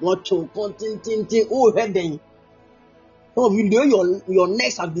house. Oh, heading. Some of you know your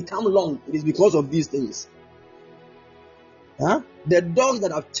necks have become long. It is because of these things. The dogs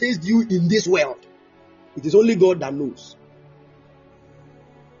that have chased you in this world, it is only God that knows.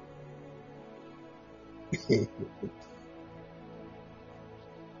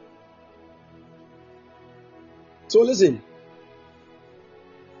 So listen.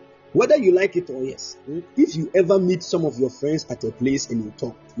 Whether you like it or yes, if you ever meet some of your friends at a place and you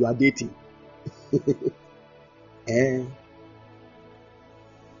talk, you are dating.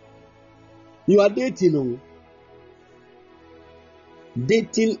 You are dating.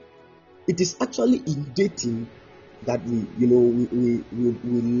 Dating, it is actually in dating that we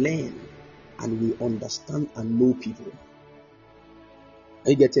learn and we understand and know people. Are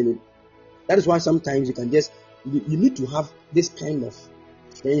you getting it? That is why sometimes you need to have this kind of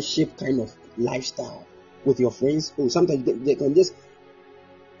friendship kind of lifestyle with your friends. Sometimes they can just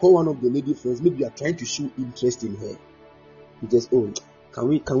call one of the lady friends. Maybe you are trying to show interest in her. You just,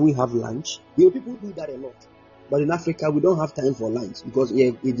 can we have lunch? People do that a lot. But in Africa, we don't have time for lunch because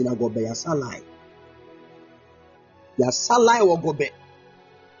we did not go by your salai. Your salai will go back.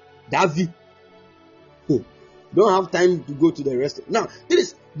 Davi. Don't have time to go to the restaurant. Now,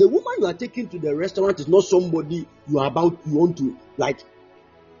 the woman you are taking to the restaurant is not somebody you want to like.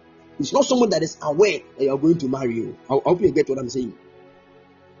 It's not someone that is aware that you are going to marry you. I hope you get what I'm saying.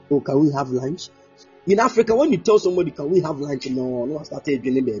 Can we have lunch? In Africa, when you tell somebody, can we have lunch? No, I started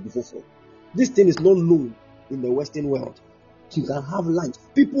drinking there before. This thing is not known in the Western world. You can have lunch.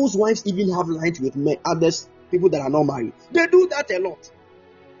 People's wives even have lunch with others, people that are not married. They do that a lot.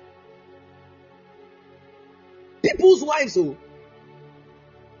 People's wives,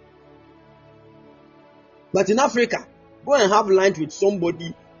 But in Africa, go and have lunch with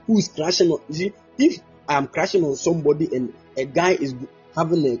somebody who is crashing on. You see, if I am crashing on somebody and a guy is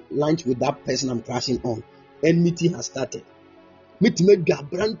having a lunch with that person I'm crashing on, enmity has started. Hey,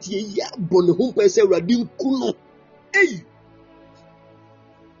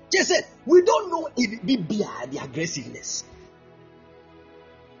 just said, we don't know if it be the aggressiveness.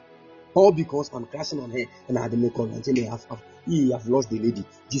 All because I'm crashing on her and I had to make a lunch and they have lost the lady.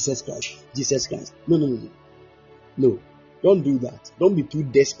 Jesus Christ. No. Don't do that. Don't be too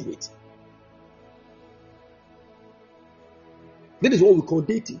desperate. That is what we call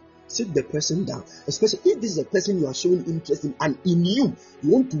dating. Sit the person down, especially if this is a person you are showing interest in, and in you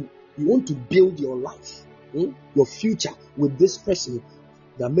want to build your life, your future with this person.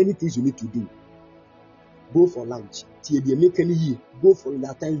 There are many things you need to do. Go for lunch. Go for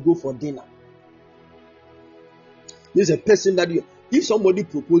that time. Go for dinner. This is a person that if somebody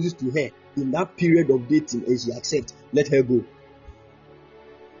proposes to her in that period of dating and she accepts, let her go.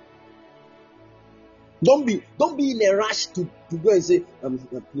 Don't be in a rush to go and say,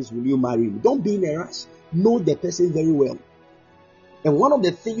 please, will you marry me? Don't be in a rush. Know the person very well. And one of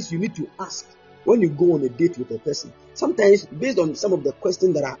the things you need to ask when you go on a date with a person, sometimes based on some of the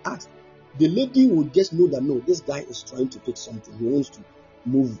questions that are asked, the lady will just know that, no, this guy is trying to pick something. He wants to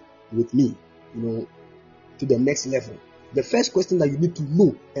move with me, to the next level. The first question that you need to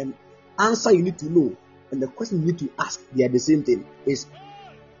know and answer you need to know, and the question you need to ask, they are the same thing, is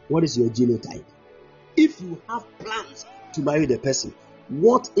what is your genotype? If you have plans to marry the person,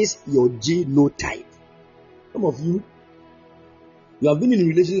 what is your genotype? Some of you have been in a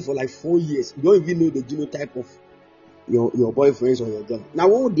relationship for like 4 years. You don't even know the genotype of your boyfriends or your girl. Now,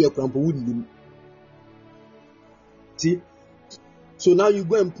 what would their grandpa wouldn't do? See, So now you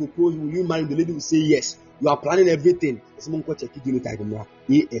go and propose, will you marry? The lady will say yes. You are planning everything. Yes,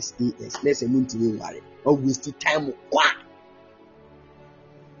 let's marry. Or waste time.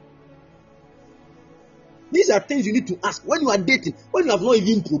 These are things you need to ask when you are dating, when you have not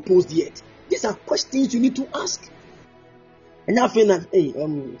even proposed yet. These are questions you need to ask. And now feel that, hey,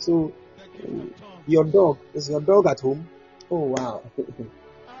 your dog, is your dog at home? Oh wow.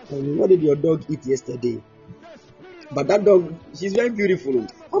 What did your dog eat yesterday? But that dog, she's very beautiful.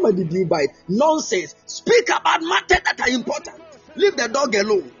 How much did you buy it? Nonsense. Speak about matters that are important. Leave the dog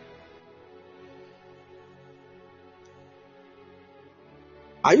alone.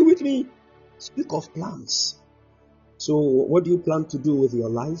 Are you with me? Speak of plans. So what do you plan to do with your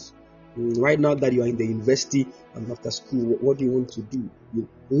life? Right now that you are in the university and after school, what do you want to do? You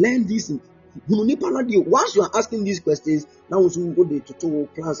learn this. Once you are asking these questions, now you go to tutorial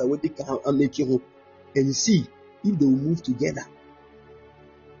plans and and see if they will move together.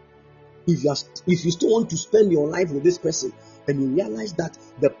 If you still want to spend your life with this person and you realize that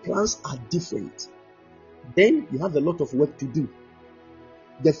the plans are different, then you have a lot of work to do.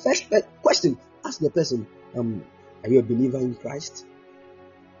 The first question, ask the person, are you a believer in Christ?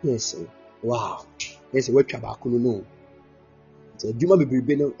 Yes. Wow. Yes, what no. So do you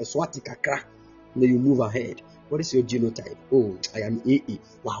a swati kakra? Then you move ahead. What is your genotype? Oh, I am AA.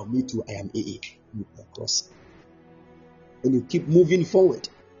 Wow, me too, I am AA. You cross. And you keep moving forward.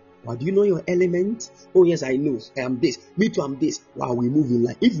 Wow, do you know your element? Oh yes, I know. I am this. Me too, I'm this. Wow, we move in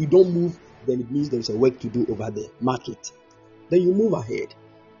line. If you don't move, then it means there's a work to do over there. Mark it. Then you move ahead.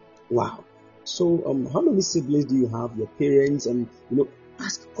 Wow. So how many siblings do you have? Your parents, and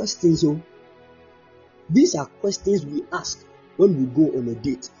ask questions. So these are questions we ask when we go on a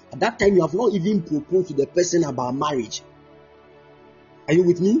date. At that time, you have not even proposed to the person about marriage. Are you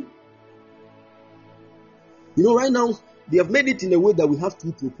with me? Right now, they have made it in a way that we have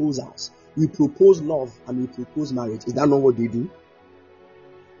two proposals. We propose love and we propose marriage. Is that not what they do?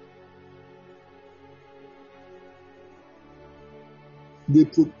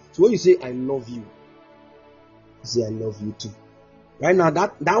 So when you say I love you, say I love you too. Right now,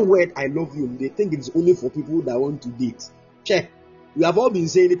 that word I love you, they think it's only for people that want to date. Check. We have all been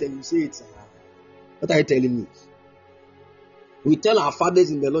saying it and you say it. What are you telling me? We tell our fathers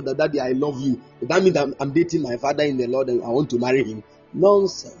in the Lord that Daddy, I love you. That means I'm dating my father in the Lord and I want to marry him.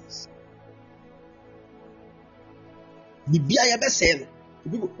 Nonsense. When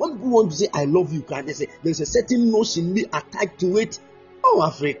people want to say I love you, they say there's a certain notion attached to it. Oh,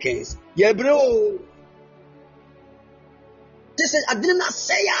 Africans. Yeah, bro. They say I did not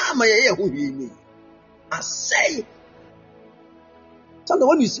say I say.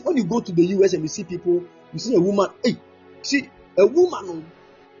 Sometimes when you go to the US and you see people, you see a woman, see a woman,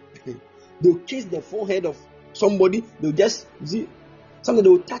 they'll kiss the forehead of somebody, they'll just see something,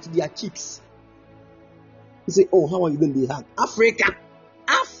 they'll touch their cheeks. You say, oh, how are you going to hug? Africa.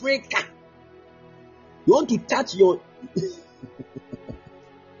 You want to touch your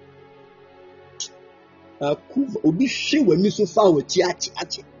I'm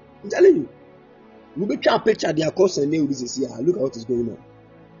telling you. You be trying to picture their course and name. This is here. Look at what is going on.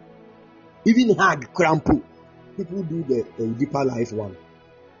 Even hug, crampo. People do the deeper life one.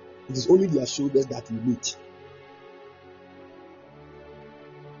 It is only their shoulders that you meet.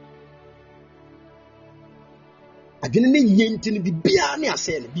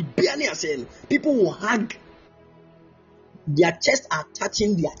 People will hug. Their chests are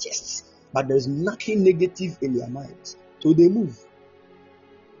touching their chests, but there's nothing negative in their minds, so they move.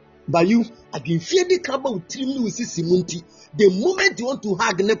 But you, I can feel the carbon with Simunti. The moment you want to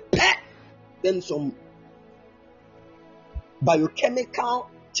hug, then some biochemical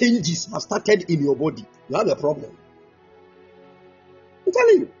changes have started in your body. You have a problem. I'm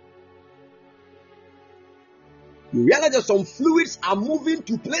telling you. You realize that some fluids are moving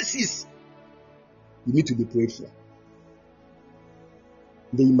to places you need to be prayed for.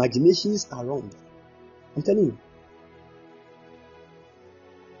 The imaginations are wrong. I'm telling you.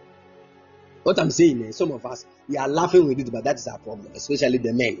 What I'm saying is, some of us, we are laughing with it, but that is our problem, especially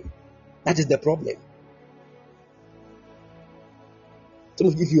the men. That is the problem. Some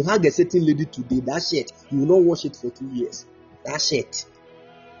of you, if you hug a certain lady today, that shirt, you will not wash it for 2 years. That shirt.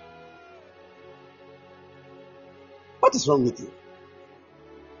 What is wrong with you?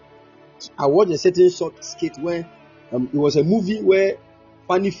 I watched a certain short skit where it was a movie where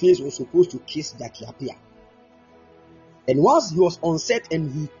Funny Face was supposed to kiss Jackie Appiah. And once he was on set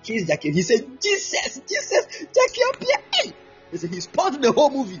and he kissed Jackie, he said, Jesus, Jackie Appiah. Hey! He said he spoiled the whole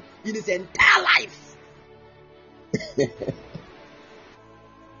movie in his entire life.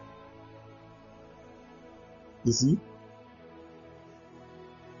 You see?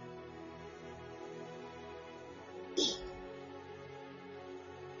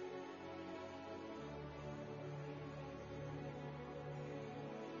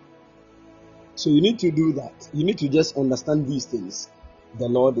 So you need to do that. You need to just understand these things. The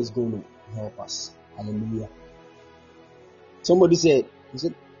Lord is going to help us. Hallelujah. Somebody said,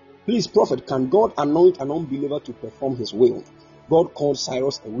 please, prophet, can God anoint an unbeliever to perform his will? God called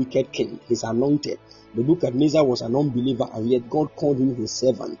Cyrus a wicked king, his anointed. Nebuchadnezzar was an unbeliever, and yet God called him his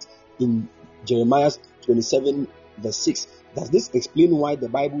servant. In Jeremiah 27, verse 6. Does this explain why the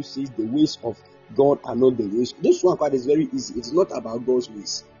Bible says the ways of God are not the ways? This one part is very easy. It's not about God's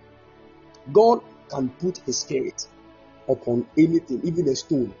ways. God can put his spirit upon anything, even a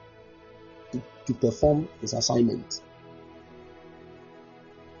stone, to perform his assignment.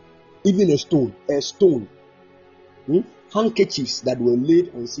 Even a stone. Handkerchiefs that were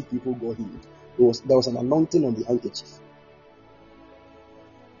laid on sick people got healed. There was an anointing on the handkerchief.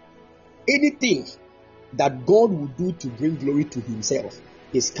 Anything that God will do to bring glory to himself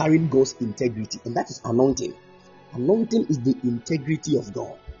is carrying God's integrity, and that is anointing. Anointing is the integrity of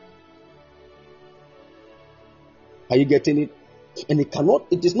God. Are you getting it? And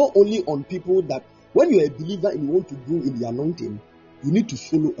it is not only on people that when you're a believer and you want to grow in the anointing, you need to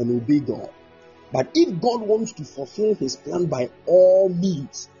follow and obey God. But if God wants to fulfill his plan by all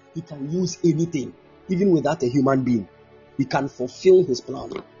means, he can use anything, even without a human being. He can fulfill his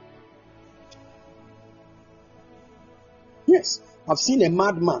plan. Yes, I've seen a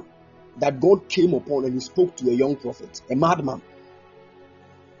madman that God came upon and he spoke to a young prophet. A madman.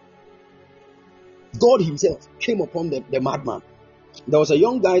 God himself came upon the madman. There was a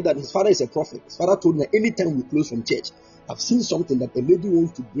young guy that his father is a prophet. His father told him that anytime we close from church, I've seen something that a lady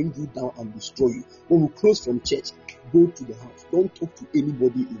wants to bring you down and destroy you. When we close from church, go to the house. Don't talk to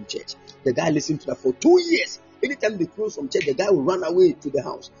anybody in church. The guy listened to that for 2 years. Anytime they close from church, the guy will run away to the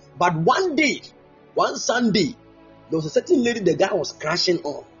house. But one day, one Sunday, there was a certain lady the guy was crashing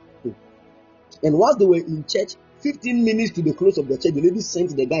on. And while they were in church, 15 minutes to the close of the church, the lady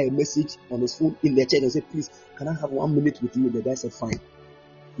sent the guy a message on his phone in the church and said, please, can I have 1 minute with you? The guy said, fine.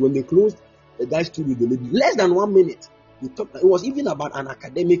 When they closed, the guy stood with the lady. Less than 1 minute. It was even about an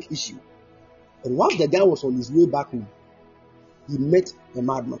academic issue. And while the guy was on his way back home, he met a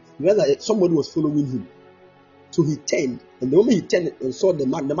madman. He realized that somebody was following him. So he turned. And the moment he turned and saw the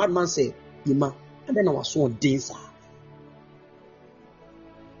madman said, Ima, and then I was so dense.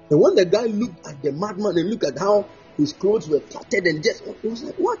 And when the guy looked at the madman and looked at how his clothes were plaited and just, he was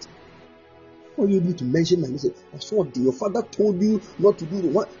like, what? What are you able to mention? And he said, I saw your father told you not to do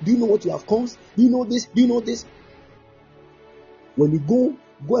what? Do you know what you have caused? Do you know this? Do you know this? When you go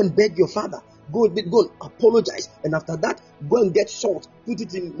and beg your father. Go and apologize. And after that, go and get salt, put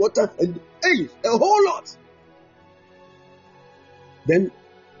it in water, and a whole lot. Then,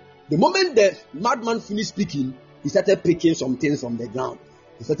 the moment the madman finished speaking, he started picking some things from the ground.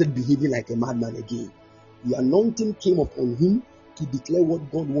 He started behaving like a madman again. The anointing came upon him to declare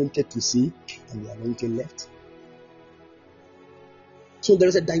what God wanted to say, and the anointing left. So there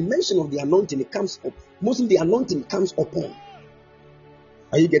is a dimension of the anointing. It comes up. Mostly the anointing comes upon.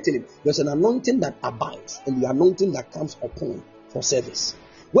 Are you getting it? There's an anointing that abides and the anointing that comes upon for service.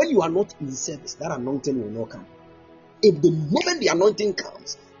 When you are not in service, that anointing will not come. If the moment the anointing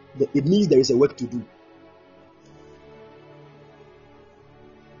comes, it means there is a work to do.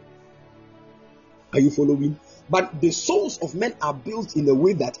 Are you following? But the souls of men are built in a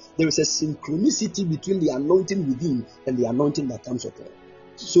way that there is a synchronicity between the anointing within and the anointing that comes upon.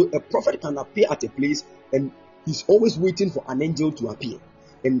 So a prophet can appear at a place and he's always waiting for an angel to appear.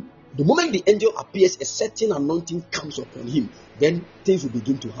 And the moment the angel appears, a certain anointing comes upon him. Then things will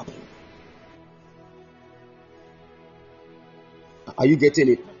begin to happen. Are you getting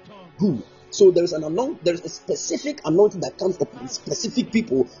it? Good. So there is a specific anointing that comes upon specific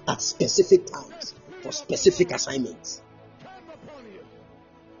people at specific times for specific assignments.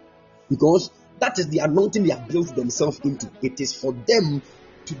 Because that is the anointing they have built themselves into. It is for them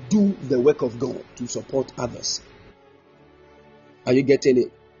to do the work of God, to support others. Are you getting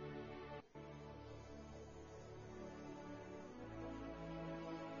it?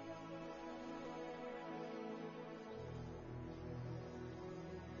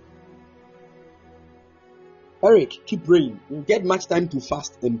 Eric, keep praying. You get much time to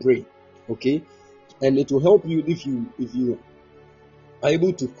fast and pray. Okay? And it will help you if you are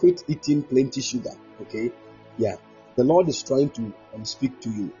able to quit eating plenty sugar. Okay? Yeah. The Lord is trying to speak to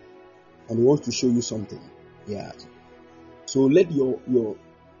you and he wants to show you something. Yeah. So let your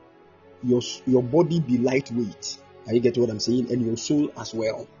body be lightweight. Are you getting what I'm saying? And your soul as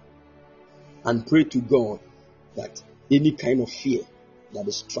well. And pray to God that any kind of fear that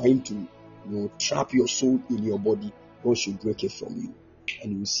is trying to trap your soul in your body, God should break it from you.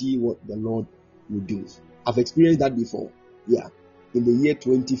 And you see what the Lord will do. I've experienced that before. Yeah. In the year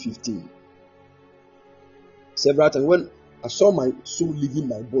 2015. several times. When I saw my soul leaving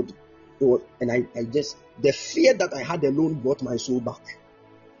my body, the fear that I had alone brought my soul back.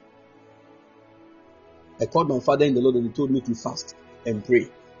 I called my father in the Lord and he told me to fast and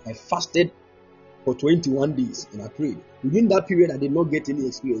pray. I fasted for 21 days and I prayed. Within that period, I did not get any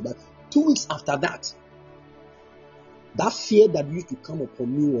experience. But 2 weeks after that, that fear that used to come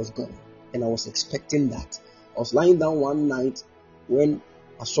upon me was gone. And I was expecting that. I was lying down one night when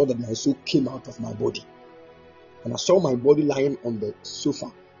I saw that my soul came out of my body. And I saw my body lying on the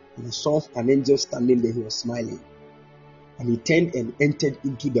sofa. And I saw an angel standing there. He was smiling. And he turned and entered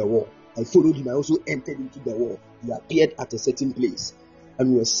into the wall. I followed him. I also entered into the wall. He appeared at a certain place.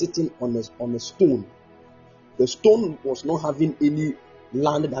 And we were sitting on a stone. The stone was not having any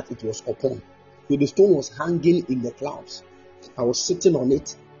land that it was upon. So the stone was hanging in the clouds. I was sitting on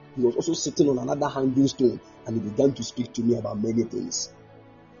it. He was also sitting on another hanging stone. And he began to speak to me about many things.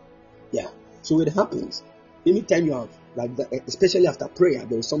 Yeah. So it happens. Anytime you have like that, especially after prayer,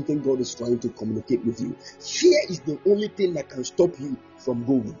 there is something God is trying to communicate with you. Fear is the only thing that can stop you from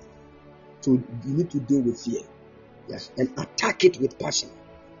going. So you need to deal with fear. Yes. And attack it with passion.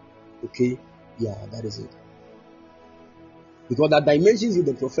 Okay? Yeah, that is it. Because that dimensions in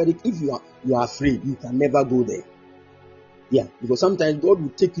the prophetic, if you are afraid, you can never go there. Yeah. Because sometimes God will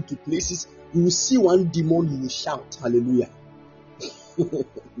take you to places, you will see one demon, you will shout, hallelujah.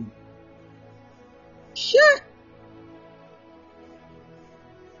 Sure.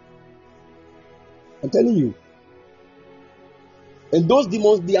 I'm telling you. And those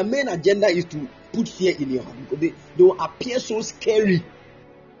demons, their main agenda is to put fear in your heart. Because they will appear so scary.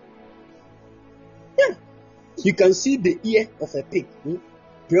 Yeah. You can see the ear of a pig. It will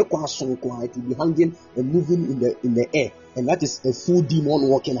be hanging and moving in the air. And that is a full demon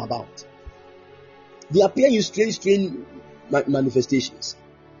walking about. They appear in strange manifestations.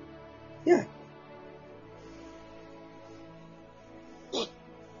 Yeah.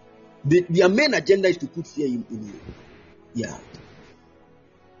 Their main agenda is to put fear in you. Yeah.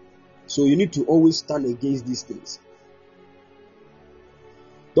 So you need to always stand against these things.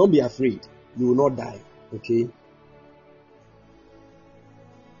 Don't be afraid. You will not die. Okay?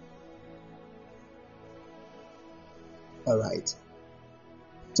 Alright.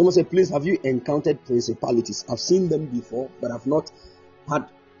 Someone said, please, have you encountered principalities? I've seen them before, but I've not had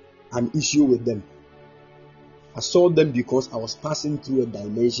an issue with them. I saw them because I was passing through a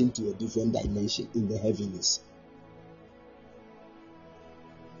dimension to a different dimension in the heavens.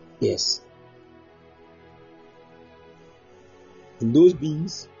 Yes. And those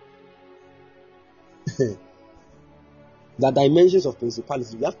beings, the dimensions of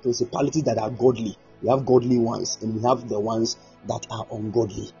principalities, we have principalities that are godly. We have godly ones, and we have the ones that are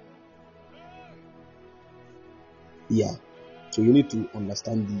ungodly. Yeah. So you need to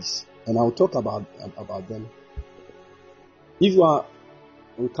understand these. And I'll talk about them. If you are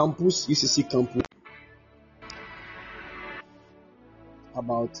on campus, UCC campus,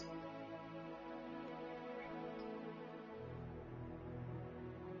 about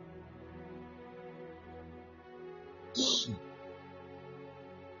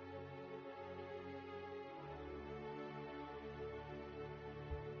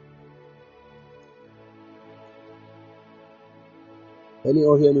can you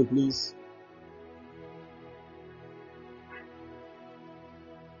all hear me, please?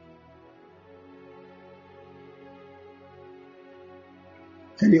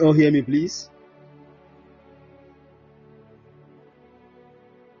 Can you all hear me, please?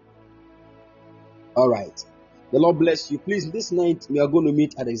 All right. The Lord bless you. Please, this night we are going to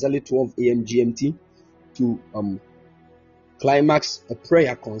meet at exactly 12 a.m. GMT to climax a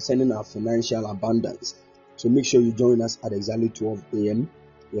prayer concerning our financial abundance. So make sure you join us at exactly 12 a.m.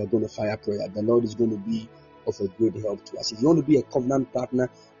 We are going to fire prayer. The Lord is going to be of a great help to us. If you want to be a covenant partner,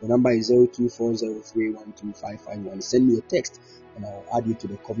 the number is 0240312551. Send me a text and I'll add you to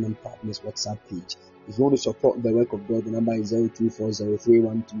the Covenant Partners WhatsApp page. If you want to support the work of God, the number is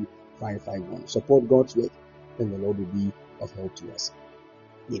 0240312551. Support God's work and the Lord will be of help to us.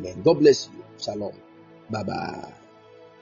 Amen. God bless you. Shalom. Bye-bye.